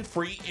stock and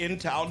free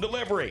in-town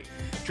delivery.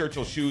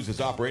 Churchill Shoes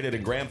has operated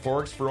in Grand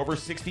Forks for over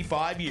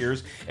 65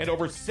 years and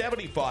over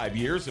 75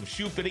 years of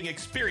shoe fitting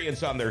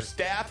experience on their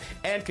staff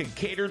and can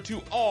cater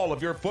to all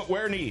of your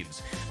footwear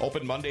needs.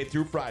 Open Monday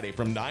through Friday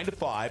from 9 to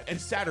 5 and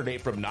Saturday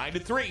from 9 to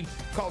 3.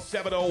 Call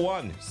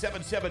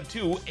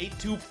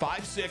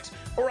 701-772-8256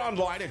 or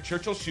online at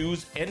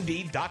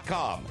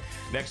churchillshoesnd.com.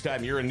 Next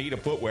time you're in need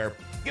of footwear,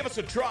 give us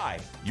a try.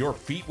 Your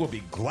feet will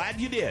be glad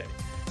you did.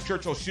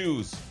 Churchill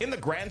Shoes in the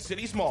Grand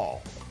Cities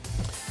Mall.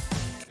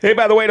 Hey,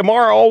 by the way,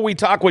 tomorrow we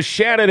talk with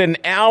Shannon and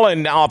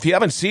Alan. Now, if you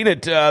haven't seen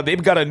it,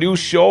 they've got a new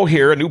show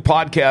here, a new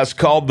podcast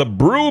called The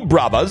Brew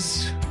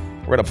Brothers.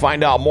 We're going to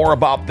find out more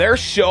about their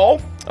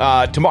show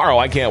tomorrow.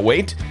 I can't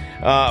wait.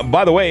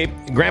 By the way,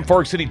 Grand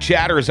Forks City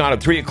Chatter is on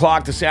at 3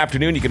 o'clock this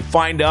afternoon. You can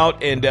find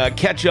out and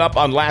catch up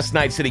on last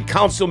night's City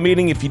Council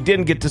meeting if you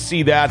didn't get to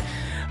see that.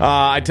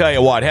 I tell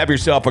you what, have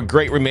yourself a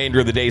great remainder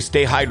of the day.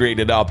 Stay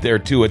hydrated out there,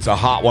 too. It's a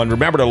hot one.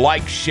 Remember to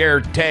like,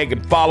 share, tag,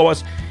 and follow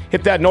us.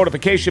 Hit that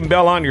notification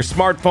bell on your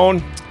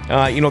smartphone.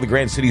 You know the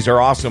Grand Cities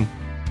are awesome.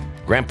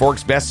 Grand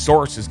Forks' best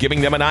source is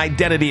giving them an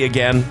identity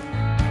again.